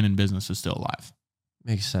brand and business is still alive.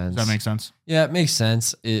 Makes sense. Does that make sense? Yeah, it makes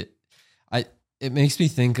sense. It makes me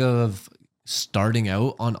think of starting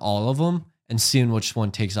out on all of them and seeing which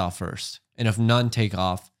one takes off first. And if none take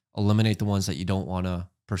off, eliminate the ones that you don't want to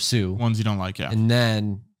pursue. Ones you don't like, yeah. And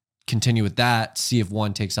then continue with that, see if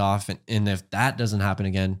one takes off. And if that doesn't happen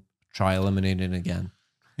again, try eliminating it again.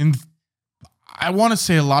 And I want to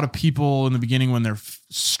say a lot of people in the beginning when they're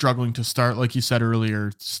struggling to start, like you said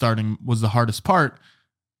earlier, starting was the hardest part.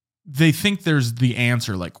 They think there's the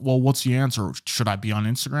answer. Like, well, what's the answer? Should I be on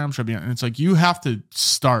Instagram? Should I be on? And it's like, you have to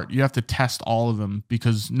start. You have to test all of them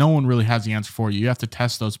because no one really has the answer for you. You have to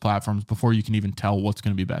test those platforms before you can even tell what's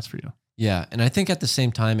going to be best for you. Yeah. And I think at the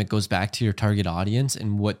same time, it goes back to your target audience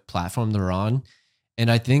and what platform they're on.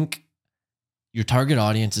 And I think your target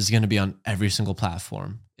audience is going to be on every single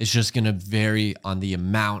platform. It's just going to vary on the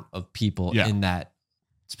amount of people in that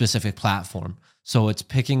specific platform. So it's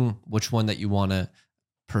picking which one that you want to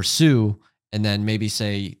pursue, and then maybe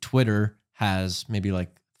say Twitter has maybe like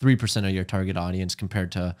 3% of your target audience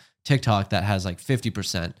compared to TikTok that has like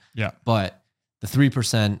 50%. Yeah. But the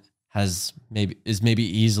 3% is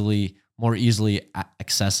maybe more easily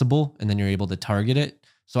accessible, and then you're able to target it.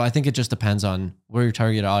 So I think it just depends on where your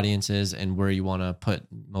target audience is and where you want to put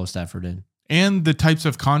most effort in. And the types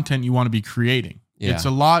of content you want to be creating. Yeah. It's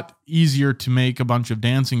a lot easier to make a bunch of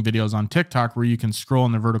dancing videos on TikTok where you can scroll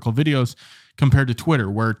in the vertical videos compared to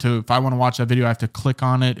Twitter, where if I want to watch that video, I have to click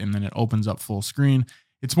on it and then it opens up full screen.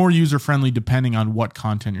 It's more user-friendly depending on what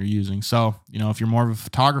content you're using. So, if you're more of a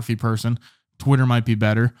photography person, Twitter might be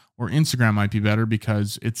better or Instagram might be better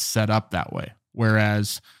because it's set up that way.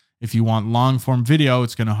 Whereas if you want long form video,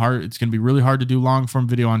 it's going to be really hard to do long form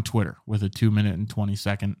video on Twitter with a 2 minute and 20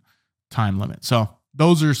 second time limit. So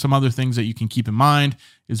those are some other things that you can keep in mind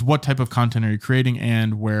is what type of content are you creating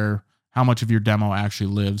and how much of your demo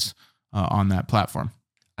actually lives on that platform.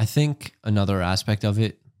 I think another aspect of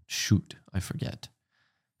it, I forget.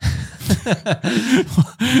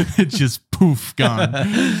 It just poof gone.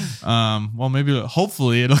 Well,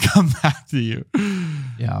 hopefully it'll come back to you.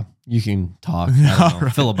 Yeah, you can talk.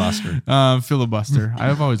 Right. Filibuster. Filibuster.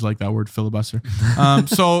 I've always liked that word, filibuster.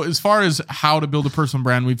 So as far as how to build a personal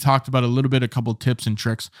brand, we've talked about a couple tips and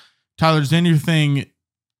tricks. Tyler, is there anything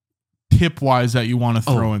tip wise that you want to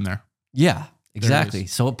throw in there? Yeah, exactly.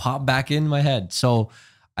 So it popped back in my head. So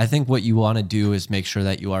I think what you want to do is make sure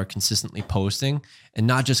that you are consistently posting, and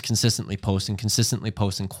not just consistently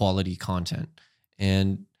posting quality content.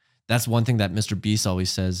 And that's one thing that Mr. Beast always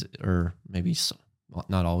says, or maybe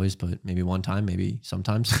not always, but maybe one time, maybe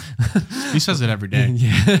sometimes. He says it every day.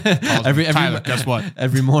 Yeah. Tyler, guess what?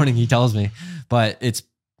 Every morning he tells me. But it's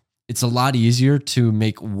a lot easier to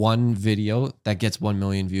make one video that gets 1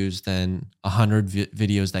 million views than 100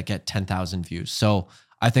 videos that get 10,000 views. So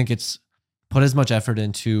I think it's put as much effort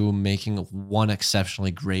into making one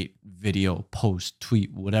exceptionally great video, post,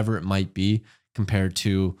 tweet, whatever it might be, compared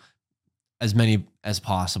to as many as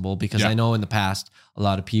possible. Because I know in the past, a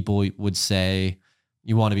lot of people would say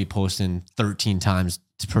you want to be posting 13 times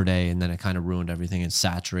per day, and then it kind of ruined everything and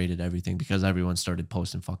saturated everything because everyone started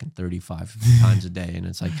posting fucking 35 times a day. And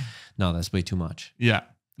it's like, no, that's way too much. Yeah.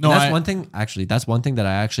 No, that's one thing that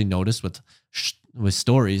I actually noticed with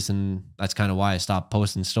stories, and that's kind of why I stopped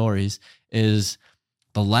posting stories, is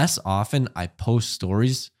the less often I post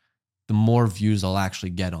stories, the more views I'll actually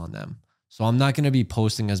get on them. So I'm not going to be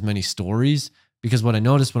posting as many stories, because what I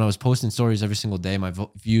noticed when I was posting stories every single day, my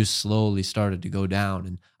views slowly started to go down.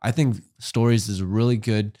 And I think stories is a really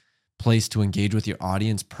good place to engage with your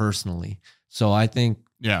audience personally. So I think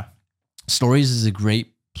stories is a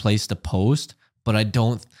great place to post, but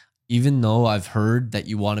even though I've heard that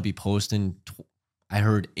you want to be posting, I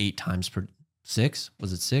heard 8 times per 6.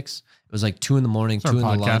 Was it 6? It was like 2 in the morning, 2 in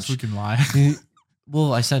the lunch. We can lie.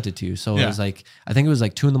 Well, I sent it to you. So it was like, I think it was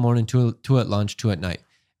like 2 in the morning, 2 at lunch, 2 at night,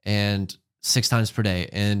 and 6 times per day.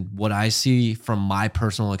 And what I see from my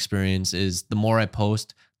personal experience is the more I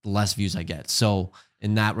post, the less views I get. So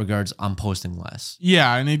in that regards, I'm posting less.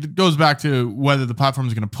 Yeah. And it goes back to whether the platform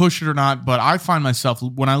is going to push it or not. But I find myself,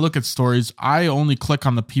 when I look at stories, I only click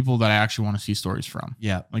on the people that I actually want to see stories from.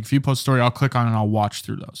 Yeah. Like if you post a story, I'll click on it and I'll watch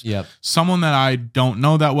through those. Yep. Someone that I don't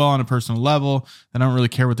know that well on a personal level, that I don't really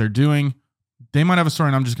care what they're doing, they might have a story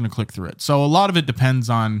and I'm just going to click through it. So a lot of it depends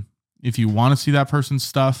on if you want to see that person's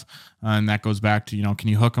stuff. And that goes back to, can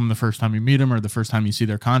you hook them the first time you meet them or the first time you see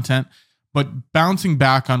their content? But bouncing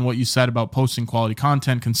back on what you said about posting quality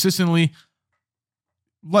content consistently,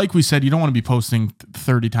 like we said, you don't want to be posting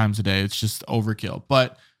 30 times a day. It's just overkill.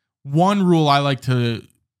 But one rule I like to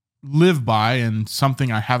live by, and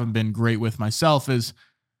something I haven't been great with myself, is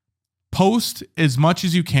post as much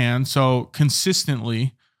as you can. So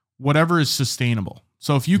consistently, whatever is sustainable.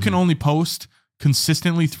 So if you can only post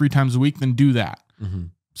consistently 3 times a week, then do that.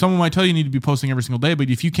 Someone might tell you need to be posting every single day, but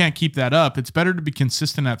if you can't keep that up, it's better to be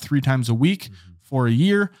consistent at 3 times a week for a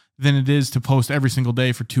year than it is to post every single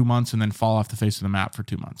day for 2 months and then fall off the face of the map for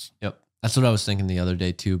 2 months. Yep. That's what I was thinking the other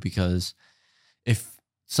day too, because if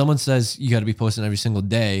someone says you got to be posting every single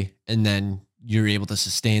day and then you're able to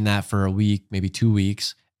sustain that for a week, maybe 2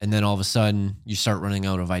 weeks, and then all of a sudden you start running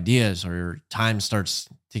out of ideas or your time starts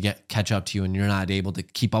to catch up to you and you're not able to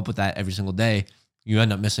keep up with that every single day, you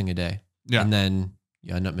end up missing a day. Yeah. And then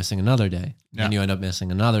you end up missing another day. Yeah. And you end up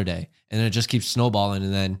missing another day. And it just keeps snowballing.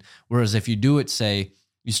 And then, whereas if you do it, say,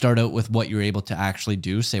 you start out with what you're able to actually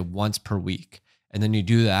do, say once per week. And then you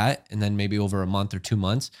do that. And then maybe over a month or 2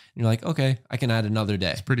 months, and you're like, okay, I can add another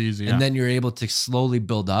day. It's pretty easy. And then you're able to slowly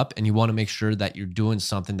build up, and you want to make sure that you're doing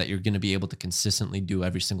something that you're going to be able to consistently do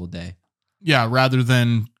every single day. Yeah. Rather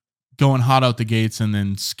than going hot out the gates and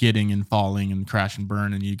then skidding and falling and crash and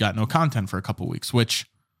burn, and you got no content for a couple of weeks, which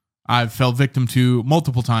I've fell victim to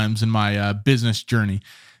multiple times in my business journey.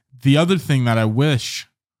 The other thing that I wish,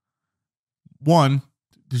 one,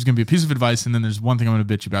 there's going to be a piece of advice, and then there's one thing I'm going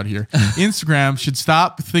to bitch about here. Instagram should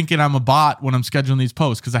stop thinking I'm a bot when I'm scheduling these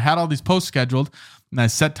posts, because I had all these posts scheduled and I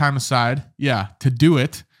set time aside, to do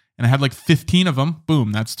it. And I had like 15 of them.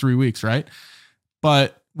 Boom, that's 3 weeks, right?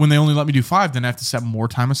 But when they only let me do 5, then I have to set more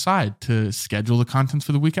time aside to schedule the contents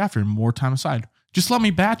for the week after, and more time aside. Just let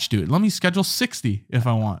me batch do it. Let me schedule 60 if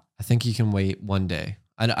I want. I think you can wait one day.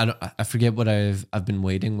 I forget what I've been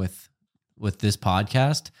waiting with this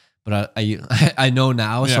podcast, but I know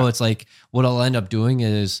now. Yeah. So it's like what I'll end up doing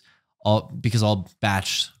is because I'll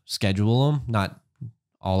batch schedule them, not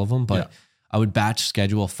all of them, but I would batch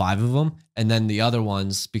schedule 5 of them. And then the other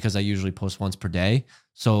ones, because I usually post once per day.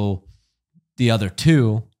 So the other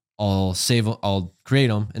 2, I'll create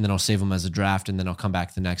them, and then I'll save them as a draft, and then I'll come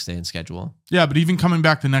back the next day and schedule them. Yeah, but even coming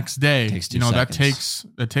back the next day, takes 2 seconds.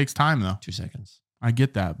 that takes time though. 2 seconds. I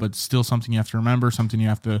get that, but still something you have to remember, something you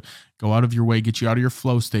have to go out of your way, get you out of your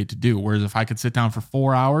flow state to do. Whereas if I could sit down for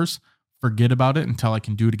 4 hours, forget about it until I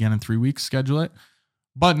can do it again in 3 weeks, schedule it.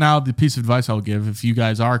 But now the piece of advice I'll give, if you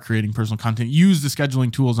guys are creating personal content, use the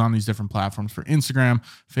scheduling tools on these different platforms. For Instagram,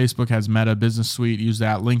 Facebook has Meta Business Suite. Use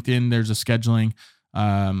that. LinkedIn, there's a scheduling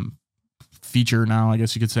feature now, I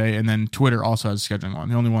guess you could say. And then Twitter also has a scheduling one.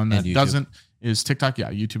 The only one that doesn't is TikTok.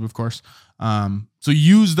 Yeah, YouTube, of course. So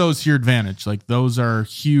use those to your advantage. Like, those are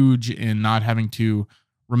huge in not having to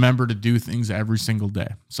remember to do things every single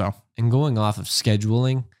day. So, and going off of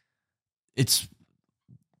scheduling, it's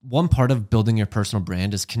one part of building your personal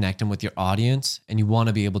brand is connecting with your audience, and you want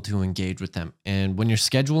to be able to engage with them. And when you're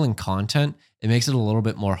scheduling content, it makes it a little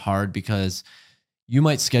bit more hard, because you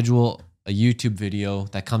might schedule a YouTube video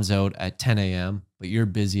that comes out at 10 a.m., but you're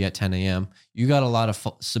busy at 10 a.m. You got a lot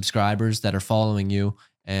of subscribers that are following you,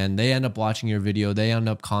 and they end up watching your video. They end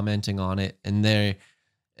up commenting on it, and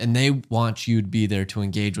they want you to be there to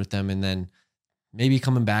engage with them. And then maybe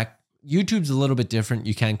coming back, YouTube's a little bit different.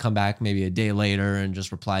 You can come back maybe a day later and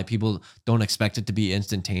just reply. People don't expect it to be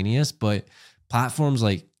instantaneous, but platforms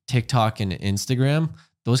like TikTok and Instagram,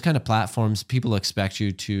 those kind of platforms, people expect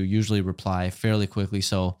you to usually reply fairly quickly.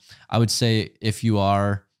 So I would say if you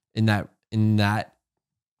are in that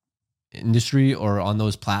industry or on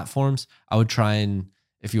those platforms, I would try and,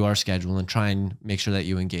 if you are scheduling, try and make sure that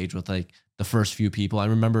you engage with like the first few people. I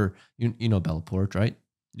remember, you know Bella Porte, right?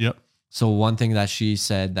 Yep. So one thing that she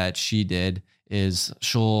said that she did is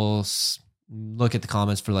she'll look at the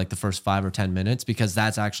comments for like the first 5 or 10 minutes, because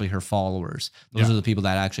that's actually her followers. Those are the people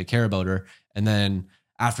that actually care about her. And then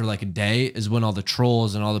after like a day is when all the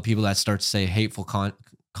trolls and all the people that start to say hateful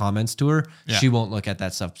comments to her, she won't look at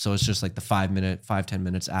that stuff. So it's just like the 5-10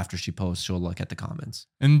 minutes after she posts, she'll look at the comments.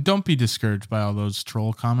 And don't be discouraged by all those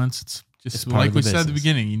troll comments. It's just like we said at the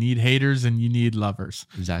beginning, you need haters and you need lovers.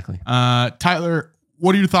 Exactly. Tyler,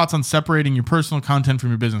 what are your thoughts on separating your personal content from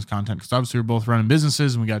your business content? Because obviously we're both running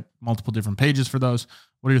businesses and we got multiple different pages for those.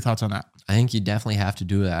 What are your thoughts on that? I think you definitely have to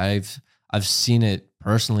do it. I've seen it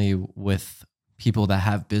personally with people that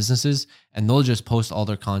have businesses, and they'll just post all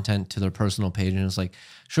their content to their personal page. And it's like,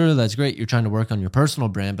 sure, that's great. You're trying to work on your personal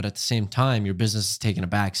brand, but at the same time, your business is taking a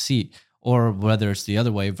back seat. Or whether it's the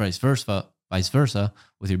other way, vice versa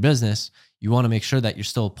with your business, you want to make sure that you're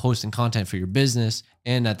still posting content for your business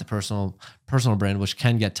and at the personal brand, which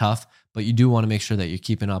can get tough, but you do want to make sure that you're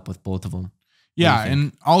keeping up with both of them. Yeah,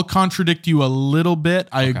 and I'll contradict you a little bit.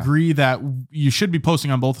 I agree that you should be posting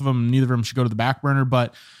on both of them. Neither of them should go to the back burner,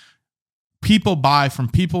 but people buy from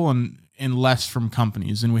people and less from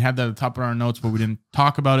companies. And we had that at the top of our notes, but we didn't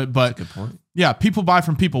talk about it. But that's a good point. Yeah, people buy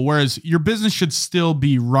from people, whereas your business should still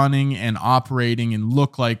be running and operating and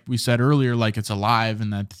look like we said earlier, like it's alive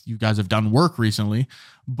and that you guys have done work recently.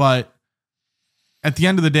 But at the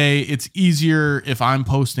end of the day, it's easier if I'm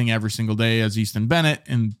posting every single day as Easton Bennett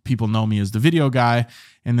and people know me as the video guy,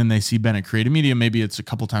 and then they see Bennett Creative Media. Maybe it's a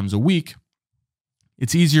couple times a week.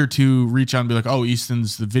 It's easier to reach out and be like, oh,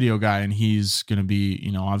 Easton's the video guy and he's going to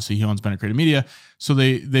be, obviously he owns Bennett Creative Media. So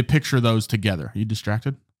they picture those together. Are you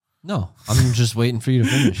distracted? No, I'm just waiting for you to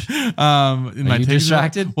finish. Are you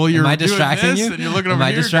distracted? Well, you're Am I distracting you? And you're looking over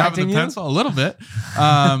here, grabbing the pencil a little bit.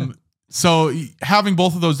 So having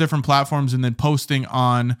both of those different platforms and then posting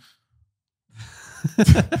on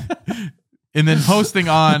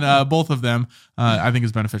both of them, I think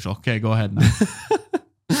is beneficial. Okay, go ahead.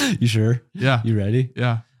 You sure? Yeah. You ready?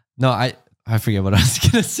 Yeah. No, I forget what I was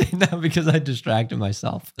going to say now because I distracted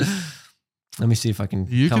myself. Let me see if I can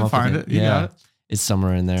find it. You got it. It's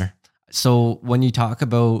somewhere in there. So when you talk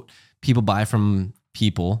about people buy from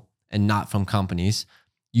people and not from companies,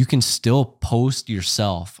 you can still post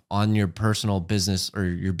yourself on your personal business or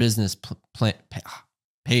your business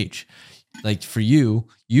page. Like for you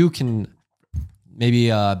can maybe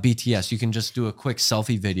BTS, you can just do a quick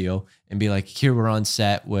selfie video and be like, here we're on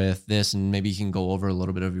set with this, and maybe you can go over a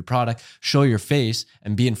little bit of your product, show your face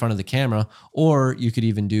and be in front of the camera. Or you could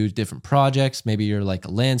even do different projects. Maybe you're like a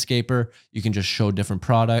landscaper. You can just show different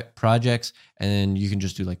projects, and then you can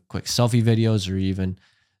just do like quick selfie videos, or even,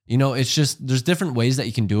 it's just, there's different ways that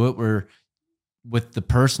you can do it where with the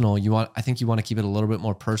personal, I think you want to keep it a little bit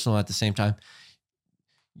more personal at the same time.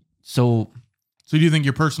 So do you think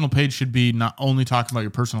your personal page should be not only talking about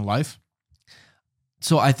your personal life?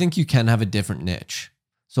 So I think you can have a different niche.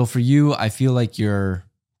 So for you, I feel like your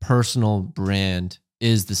personal brand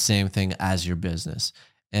is the same thing as your business.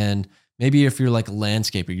 And maybe if you're like a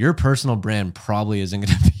landscaper, your personal brand probably isn't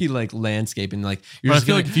going to be like landscaping. Like, I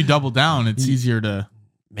feel like if you double down, it's easier to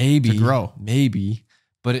grow. Maybe.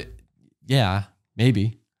 But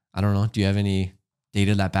maybe. I don't know. Do you have any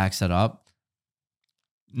data that backs that up?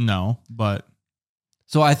 No, but.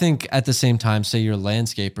 So I think at the same time, say you're a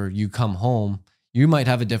landscaper, you come home, you might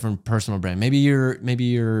have a different personal brand. Maybe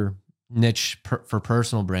your niche for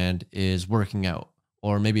personal brand is working out,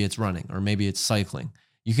 or maybe it's running, or maybe it's cycling.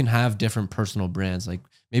 You can have different personal brands. Like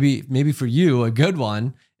maybe for you, a good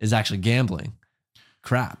one is actually gambling,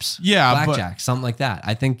 craps, blackjack, something like that.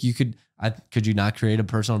 I think you could. Could you not create a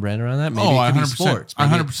personal brand around that? Maybe it could 100%, be sports.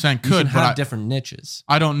 Maybe 100% could. You can have different niches.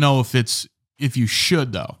 I don't know if you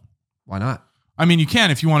should though. Why not? I mean, you can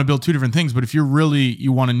if you want to build two different things, but if you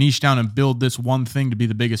want to niche down and build this one thing to be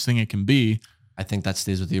the biggest thing it can be, I think that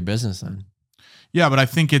stays with your business then. Yeah, but I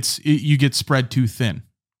think you get spread too thin.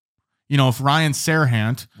 If Ryan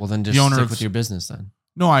Serhant, well, then just stick with your business then.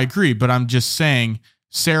 No, I agree, but I'm just saying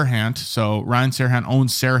Serhant. So Ryan Serhant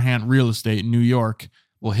owns Serhant Real Estate in New York.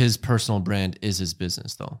 Well, his personal brand is his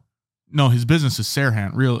business, though. No, his business is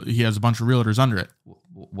Serhant. He has a bunch of realtors under it.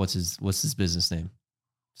 What's his business name?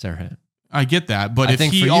 Serhant. I get that, but if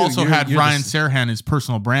he also had Ryan Serhant, his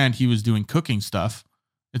personal brand, he was doing cooking stuff,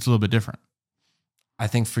 it's a little bit different. I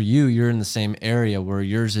think for you, you're in the same area where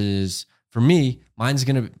yours is. For me, I'm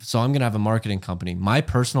going to have a marketing company. My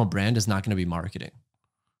personal brand is not going to be marketing.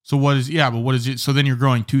 So what is it? So then you're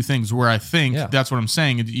growing two things where I think that's what I'm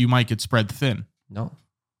saying. You might get spread thin. No.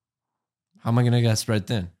 How am I going to get spread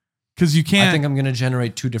thin? Because you can't. I think I'm going to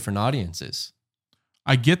generate two different audiences.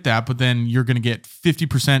 I get that, but then you're going to get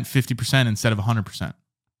 50% instead of 100%.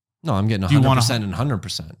 No, I'm getting 100% and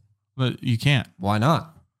 100%. But you can't. Why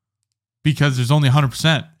not? Because there's only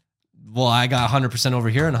 100%. Well, I got 100% over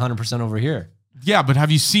here and 100% over here. Yeah, but have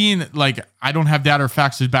you seen, I don't have data or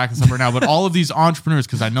facts to back this up right now, but all of these entrepreneurs,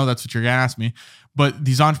 because I know that's what you're going to ask me, but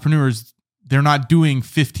these entrepreneurs, they're not doing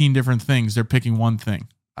 15 different things. They're picking one thing.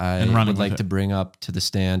 I would like to bring up to the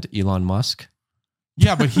stand Elon Musk.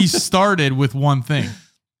 Yeah, but he started with one thing.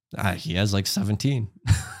 He has 17.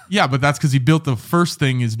 Yeah, but that's because he built the first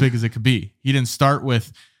thing as big as it could be. He didn't start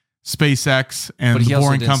with SpaceX and the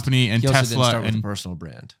Boring Company and Tesla didn't start with a personal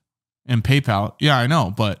brand and PayPal. Yeah, I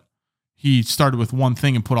know, but he started with one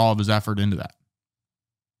thing and put all of his effort into that.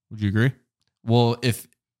 Would you agree? Well, if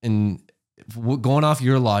going off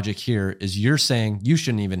your logic here is you're saying you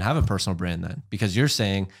shouldn't even have a personal brand then, because you're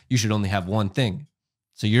saying you should only have one thing.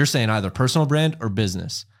 So you're saying either personal brand or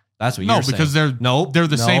business. That's what you're saying. No, because they're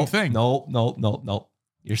the same thing. No.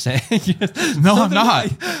 You're saying no, I'm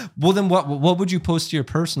not. Well, then what would you post to your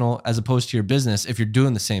personal as opposed to your business if you're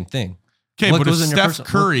doing the same thing? Okay, but if Steph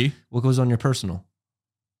Curry, what goes on your personal?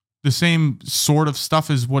 the same sort of stuff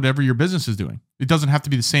as whatever your business is doing. It doesn't have to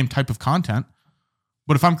be the same type of content.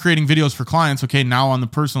 But if I'm creating videos for clients, okay, now on the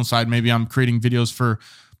personal side, maybe I'm creating videos for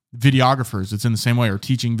videographers. It's in the same way, or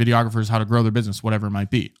teaching videographers how to grow their business, whatever it might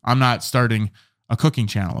be. I'm not starting a cooking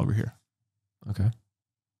channel over here. Okay.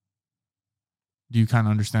 Do you kind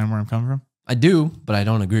of understand where I'm coming from? I do, but I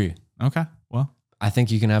don't agree. Okay. Well, I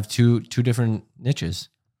think you can have two different niches.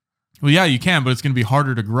 Well, yeah, you can, but it's going to be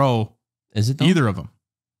harder to grow. Is it though? Either of them?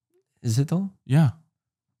 Is it though? Yeah.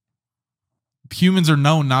 Humans are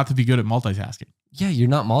known not to be good at multitasking. Yeah, you're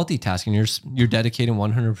not multitasking. You're dedicating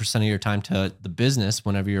 100% of your time to the business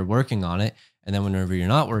whenever you're working on it, and then whenever you're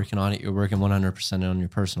not working on it, you're working 100% on your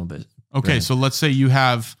personal business. Okay, so let's say you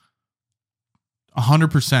have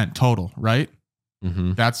 100% total, right?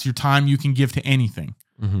 Mm-hmm. That's your time you can give to anything.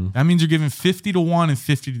 Mm-hmm. That means you're giving 50 to one and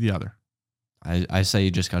 50 to the other. I say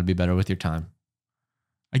you just got to be better with your time.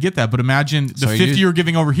 I get that, but imagine the 50 you're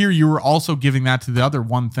giving over here, you were also giving that to the other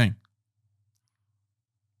one thing.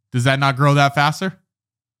 Does that not grow that faster?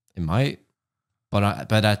 It might,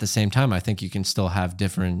 but at the same time, I think you can still have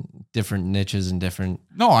different niches and different.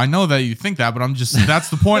 No, I know that you think that, but that's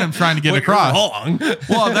the point I'm trying to get across. Wrong.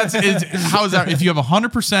 Well, how is that? If you have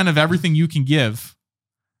 100% of everything you can give,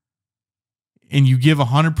 and you give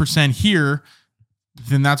 100% here,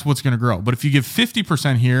 then that's what's going to grow. But if you give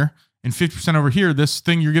 50% here and 50% over here, this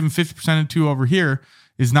thing you're giving 50% to over here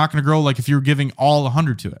is not going to grow like if you're giving all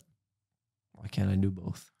 100 to it. Why can't I do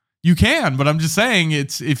both? You can, but I'm just saying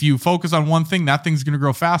it's if you focus on one thing, that thing's going to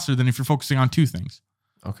grow faster than if you're focusing on two things.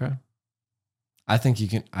 Okay. I think you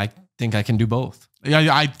can. I think I can do both.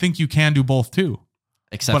 Yeah, I think you can do both too.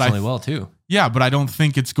 Exceptionally well too. Yeah, but I don't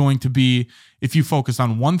think it's going to be if you focus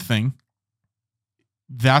on one thing,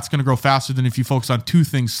 that's going to grow faster than if you focus on two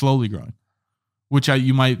things slowly growing. Which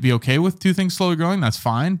you might be okay with two things slowly growing. That's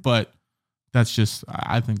fine, but I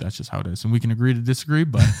think that's just how it is, and we can agree to disagree.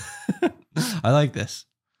 But I like this.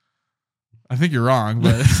 I think you're wrong,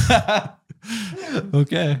 but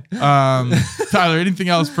okay. Tyler, anything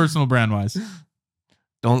else personal brand wise?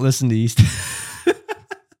 Don't listen to East.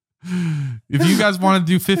 If you guys want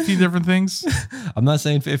to do 50 different things, I'm not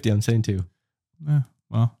saying 50. I'm saying 2.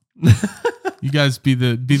 Well, you guys be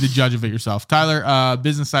the judge of it yourself. Tyler,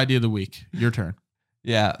 business idea of the week. Your turn.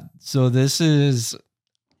 Yeah. So this is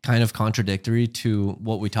kind of contradictory to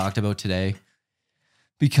what we talked about today,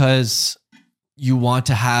 because you want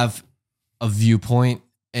to have a viewpoint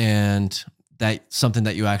and that something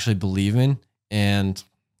that you actually believe in. And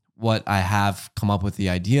what I have come up with the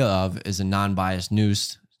idea of is a non-biased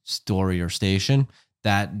news story or station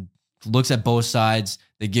that looks at both sides.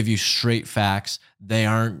 They give you straight facts. They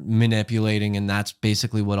aren't manipulating. And that's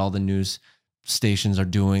basically what all the news stations are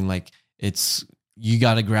doing. Like you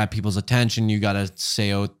got to grab people's attention. You got to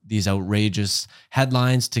say these outrageous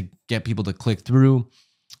headlines to get people to click through.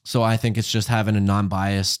 So I think it's just having a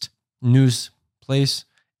non-biased news place,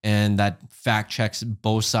 and that fact checks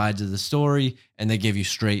both sides of the story, and they give you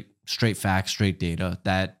straight facts, straight data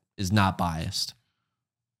that is not biased.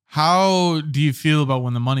 How do you feel about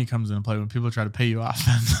when the money comes into play, when people try to pay you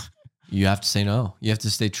off? You have to say no. You have to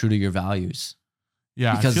stay true to your values.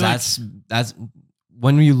 Yeah, because that's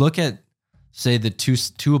when you look at, say, the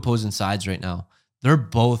two opposing sides right now, they're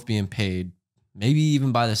both being paid, maybe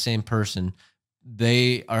even by the same person.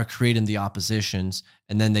 They are creating the oppositions,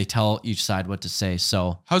 and then they tell each side what to say.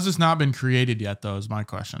 So how's this not been created yet, though, is my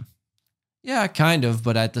question. Yeah, kind of.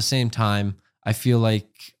 But at the same time, I feel like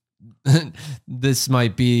this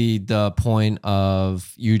might be the point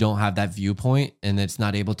of you don't have that viewpoint and it's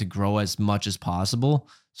not able to grow as much as possible.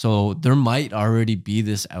 So there might already be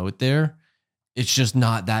this out there. It's just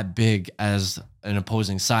not that big as an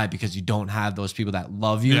opposing side because you don't have those people that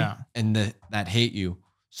love you and that hate you.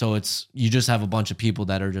 So you just have a bunch of people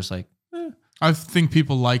that are just like, I think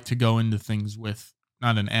people like to go into things with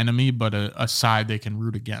not an enemy, but a side they can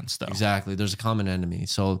root against, though. Exactly. There's a common enemy.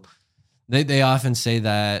 So they often say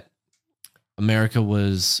that America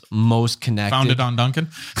was most connected. Founded on Duncan?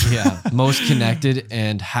 Yeah. Most connected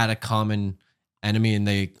and had a common enemy, and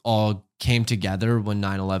they all came together when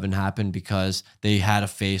 9/11 happened because they had a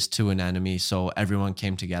face to an enemy. So everyone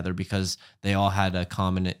came together because they all had a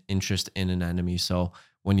common interest in an enemy. So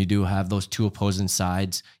when you do have those two opposing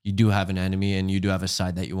sides, you do have an enemy and you do have a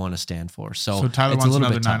side that you want to stand for. So Tyler wants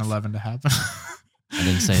another 9/11 to happen. I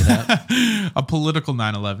didn't say that. A political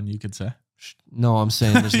 9/11, you could say. No, I'm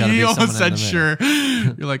saying there's got to be someone. You almost said sure.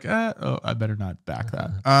 You're like, I better not back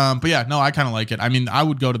that. But yeah, no, I kind of like it. I mean, I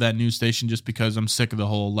would go to that news station just because I'm sick of the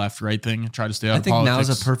whole left-right thing. Try to stay out of politics. I think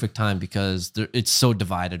now's a perfect time because it's so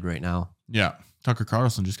divided right now. Yeah. Tucker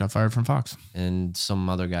Carlson just got fired from Fox. And some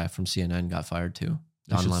other guy from CNN got fired too.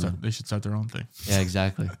 They should start their own thing. Yeah,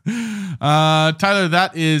 exactly. Tyler,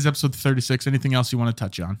 that is episode 36. Anything else you want to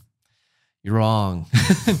touch on? You're wrong.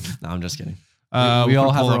 No, I'm just kidding. We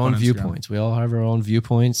all have our own viewpoints. We all have our own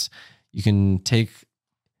viewpoints. You can take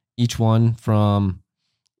each one from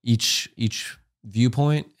each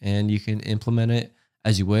viewpoint, and you can implement it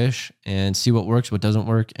as you wish and see what works, what doesn't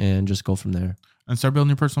work, and just go from there. And start building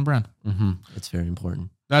your personal brand. It's very important.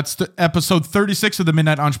 That's the episode 36 of The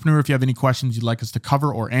Midnight Entrepreneur. If you have any questions you'd like us to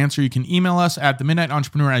cover or answer, you can email us at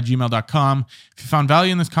themidnightentrepreneur@gmail.com. If you found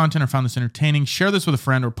value in this content or found this entertaining, share this with a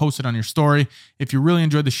friend or post it on your story. If you really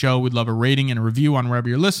enjoyed the show, we'd love a rating and a review on wherever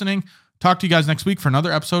you're listening. Talk to you guys next week for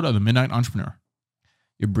another episode of The Midnight Entrepreneur.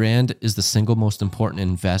 Your brand is the single most important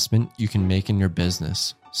investment you can make in your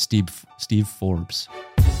business. Steve Forbes.